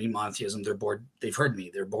on the Trinity monotheism. They're bored. They've heard me.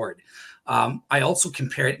 They're bored. I also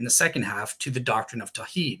compare it in the second half to the doctrine of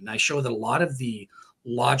Tawhid. And I show that a lot of the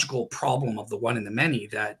logical problem of the one and the many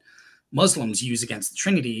that Muslims use against the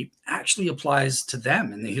Trinity actually applies to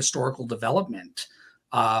them in the historical development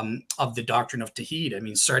of the doctrine of Tawhid. I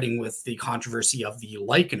mean, starting with the controversy of the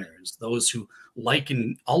likeners, those who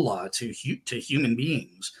liken Allah to human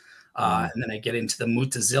beings. And then I get into the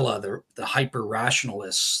Mu'tazila, the hyper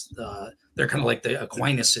rationalists. They're kind of like the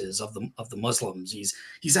Aquinas of the Muslims.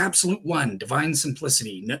 He's absolute one, divine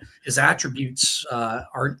simplicity. His attributes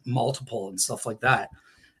aren't multiple and stuff like that.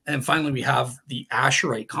 And finally, we have the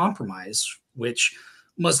Asherite compromise, which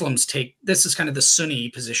Muslims take. This is kind of the Sunni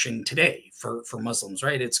position today for Muslims,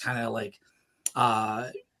 right? It's kind of like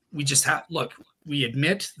we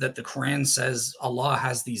admit that the Quran says Allah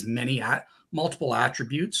has these multiple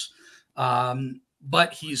attributes,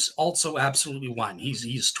 but he's also absolutely one.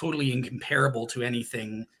 He's totally incomparable to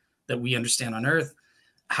anything that we understand on earth.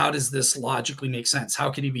 How does this logically make sense? How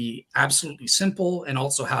can he be absolutely simple and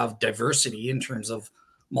also have diversity in terms of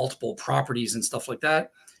multiple properties and stuff like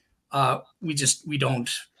that? We don't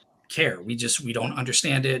care. We don't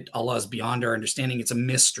understand it. Allah is beyond our understanding. It's a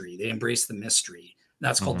mystery. They embrace the mystery.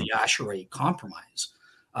 That's called the Asherite compromise.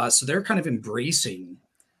 So they're kind of embracing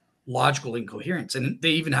logical incoherence. And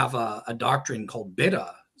they even have a doctrine called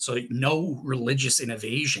bid'ah. So no religious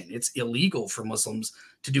innovation. It's illegal for Muslims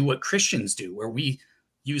to do what Christians do, where we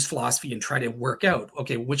use philosophy and try to work out,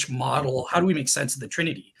 okay, which model, how do we make sense of the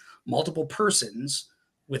Trinity? Multiple persons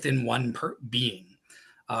within one being.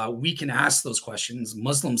 We can ask those questions.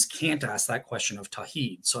 Muslims can't ask that question of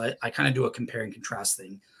Tawheed. So I kind of do a compare and contrast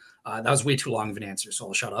thing. That was way too long of an answer, so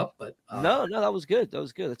I'll shut up. But no, that was good. That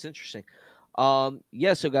was good. That's interesting.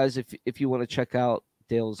 Yeah, so guys, if you want to check out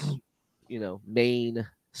Dale's, main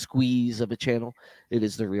squeeze of a channel, it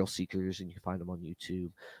is The Real Seekers, and you can find him on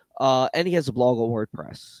YouTube. And he has a blog on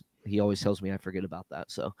WordPress. He always tells me I forget about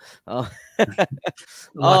that. So lots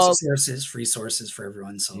of sources, free sources for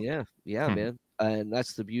everyone. So yeah, man. And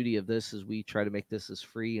that's the beauty of this, is we try to make this as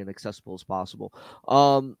free and accessible as possible.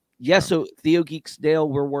 Yeah, so TheoGeeks, Dale,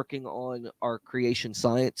 we're working on our creation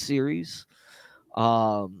science series.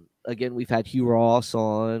 Again, we've had Hugh Ross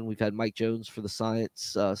on, we've had Mike Jones for the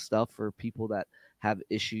science stuff, for people that have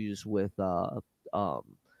issues with how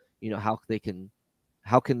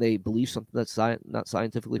can they believe something that's not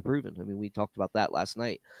scientifically proven. I mean, we talked about that last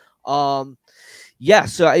night. Yeah,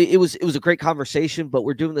 so it was a great conversation, but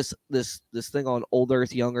we're doing this thing on old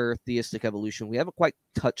Earth, young Earth, theistic evolution. We haven't quite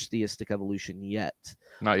touched theistic evolution yet.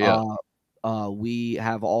 Not yet. We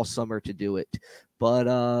have all summer to do it,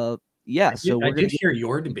 but yeah. So I did hear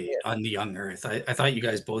your debate on the young Earth. I thought you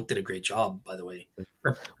guys both did a great job, by the way.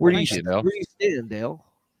 Where do you stand, Dale?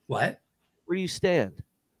 What? Where do you stand?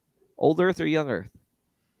 Old Earth or young Earth?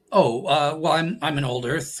 Oh, well, I'm an old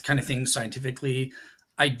Earth kind of thing scientifically.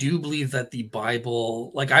 I do believe that the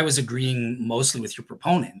Bible, like I was agreeing mostly with your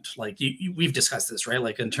proponent, like we've discussed this, right?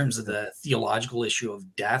 Like in terms of the theological issue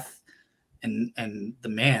of death and the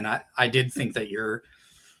man, I did think that your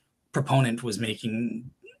proponent was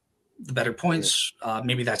making the better points.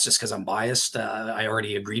 Maybe that's just because I'm biased. I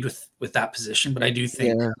already agreed with that position, but I do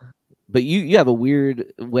think. Yeah. But you have a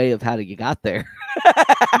weird way of how you got there.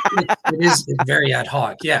 It's very ad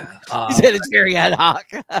hoc. Yeah. You said it's very ad hoc.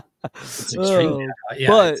 It's extremely ad hoc.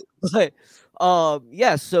 Yeah. But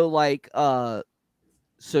yeah, so like so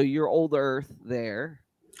you're old Earth there.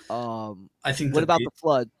 I think what about the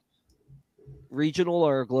flood? Regional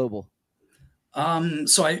or global?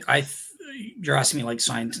 So you're asking me like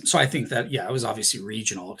science. So I think that, yeah, it was obviously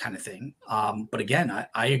regional kind of thing. But again,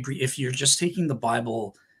 I agree. If you're just taking the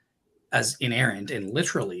Bible as inerrant and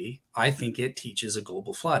literally, I think it teaches a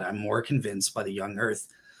global flood. I'm more convinced by the young Earth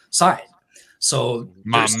side. So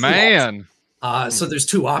my man. So there's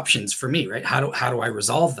two options for me, right? How do I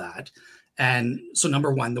resolve that? And so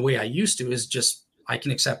number one, the way I used to is just I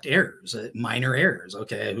can accept errors, minor errors.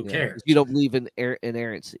 Okay, who cares? You don't believe in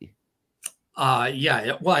inerrancy.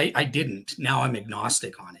 Yeah. Well, I didn't. Now I'm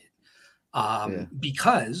agnostic on it.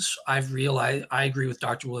 Because I've realized, I agree with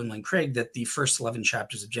Dr. William Lane Craig that the first 11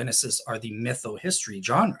 chapters of Genesis are the mytho-history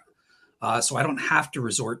genre. So I don't have to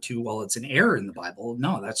resort to, well, it's an error in the Bible.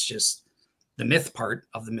 No, that's just the myth part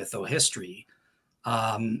of the mytho-history.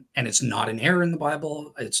 And it's not an error in the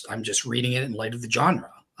Bible. I'm just reading it in light of the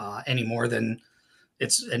genre, any more than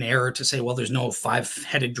it's an error to say, well, there's no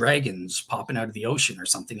 5-headed dragons popping out of the ocean or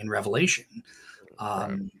something in Revelation.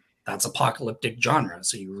 Right. That's apocalyptic genre,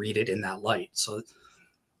 so you read it in that light. So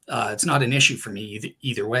it's not an issue for me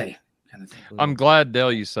either way, kind of thing. I'm glad,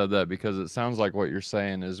 Dale, you said that, because it sounds like what you're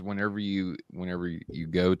saying is whenever you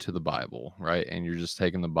go to the Bible, right, and you're just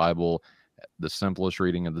taking the Bible, the simplest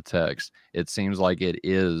reading of the text, it seems like it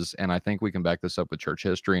is, and I think we can back this up with church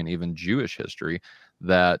history and even Jewish history,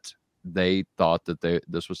 that they thought that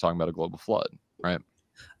this was talking about a global flood, right?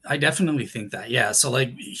 I definitely think that. Yeah. So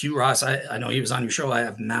like Hugh Ross, I know he was on your show. I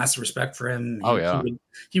have massive respect for him.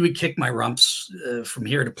 He would kick my rumps from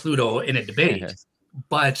here to Pluto in a debate.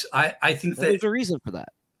 But I think that there's a reason for that.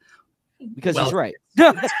 Because he's right.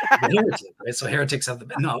 Heretic, right. So heretics have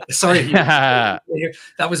the no. Sorry, that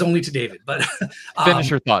was only to David. But finish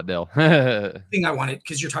your thought, Dale. Thing I wanted,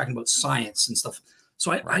 because you're talking about science and stuff.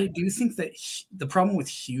 So I do think that the problem with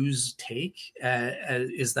Hugh's take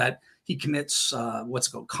is that he commits what's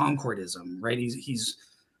called concordism, right? He's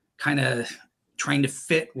kind of trying to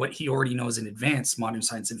fit what he already knows in advance, modern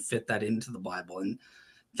science, and fit that into the Bible. And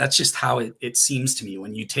that's just how it seems to me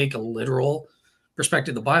when you take a literal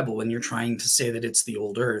perspective of the Bible, when you're trying to say that it's the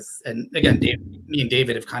old Earth. And again, me and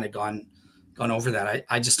David have kind of gone over that.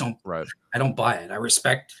 I just don't. Right. I don't buy it. I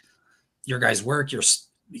respect your guys' work.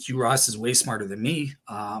 Hugh Ross is way smarter than me,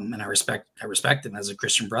 and I respect him as a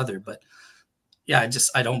Christian brother. But yeah,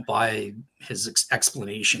 I don't buy his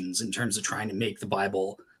explanations in terms of trying to make the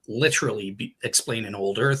Bible literally explain an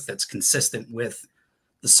old Earth that's consistent with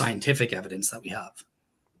the scientific evidence that we have.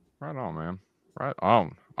 Right on, man. Right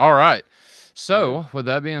on. All right. So with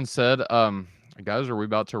that being said, guys, are we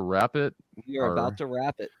about to wrap it? We are about to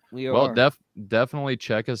wrap it. We Well, are. definitely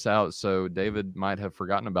check us out. So David might have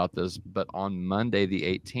forgotten about this, but on Monday the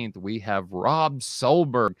 18th, we have Rob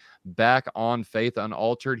Solberg back on Faith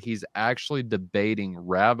Unaltered. He's actually debating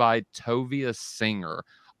Rabbi Tovia Singer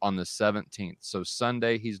on the 17th. So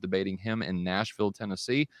Sunday, he's debating him in Nashville,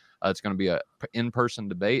 Tennessee. It's going to be a in-person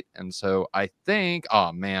debate. And so I think,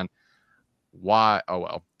 oh man, why? Oh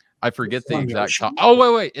well, I forget the exact topic.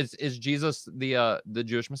 Oh wait, is Jesus the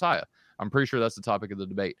Jewish Messiah? I'm pretty sure that's the topic of the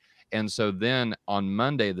debate. And so then on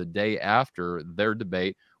Monday, the day after their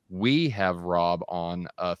debate, we have Rob on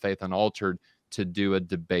Faith Unaltered to do a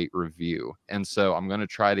debate review. And so I'm going to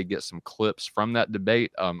try to get some clips from that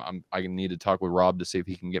debate. I need to talk with Rob to see if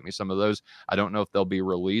he can get me some of those. I don't know if they'll be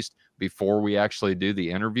released before we actually do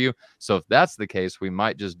the interview. So if that's the case, we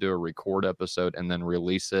might just do a record episode and then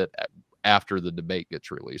release it after the debate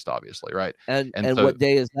gets released, obviously, right? And so, what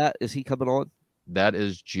day is that? Is he coming on? That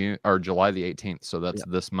is July the 18th. So that's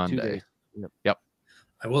this Monday. Yep.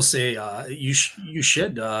 I will say you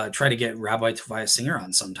should try to get Rabbi Tovia Singer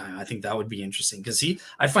on sometime. I think that would be interesting because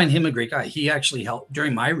I find him a great guy. He actually helped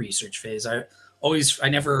during my research phase. I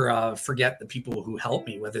never forget the people who helped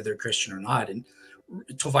me, whether they're Christian or not. And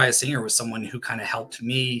Tovia Singer was someone who kind of helped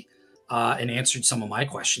me and answered some of my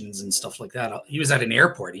questions and stuff like that. He was at an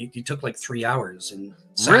airport. He took like 3 hours and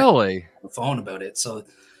sat really on the phone about it. So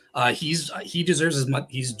he deserves as much.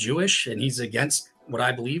 He's Jewish and he's against what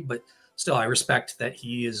I believe, but still, I respect that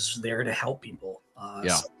he is there to help people.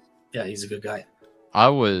 Yeah, he's a good guy.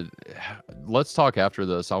 Let's talk after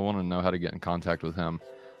this. I want to know how to get in contact with him.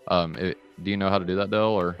 Do you know how to do that, Dale?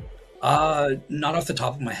 Or not off the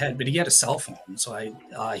top of my head, but he had a cell phone, so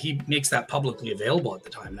he makes that publicly available at the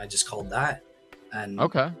time, and I just called that. And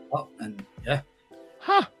okay, and yeah,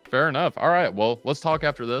 fair enough. All right, well, let's talk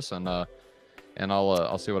after this, and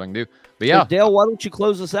I'll see what I can do. But yeah, so Dale, why don't you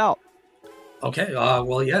close us out? Okay.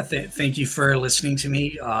 Well, yeah. Thank you for listening to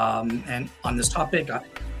me. And on this topic,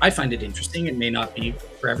 I find it interesting. It may not be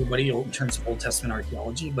for everybody in terms of Old Testament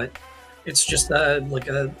archaeology, but it's just like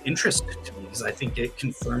an interest to me because I think it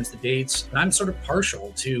confirms the dates. And I'm sort of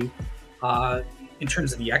partial to, in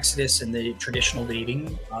terms of the Exodus and the traditional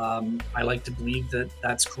dating. I like to believe that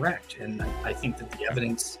that's correct, and I think that the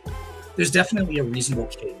evidence, there's definitely a reasonable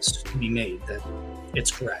case to be made that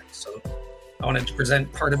it's correct. So I wanted to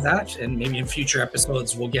present part of that, and maybe in future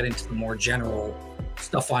episodes, we'll get into the more general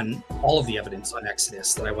stuff on all of the evidence on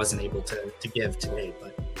Exodus that I wasn't able to give today.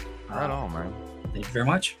 But right on, man. Thank you very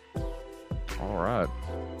much. All right.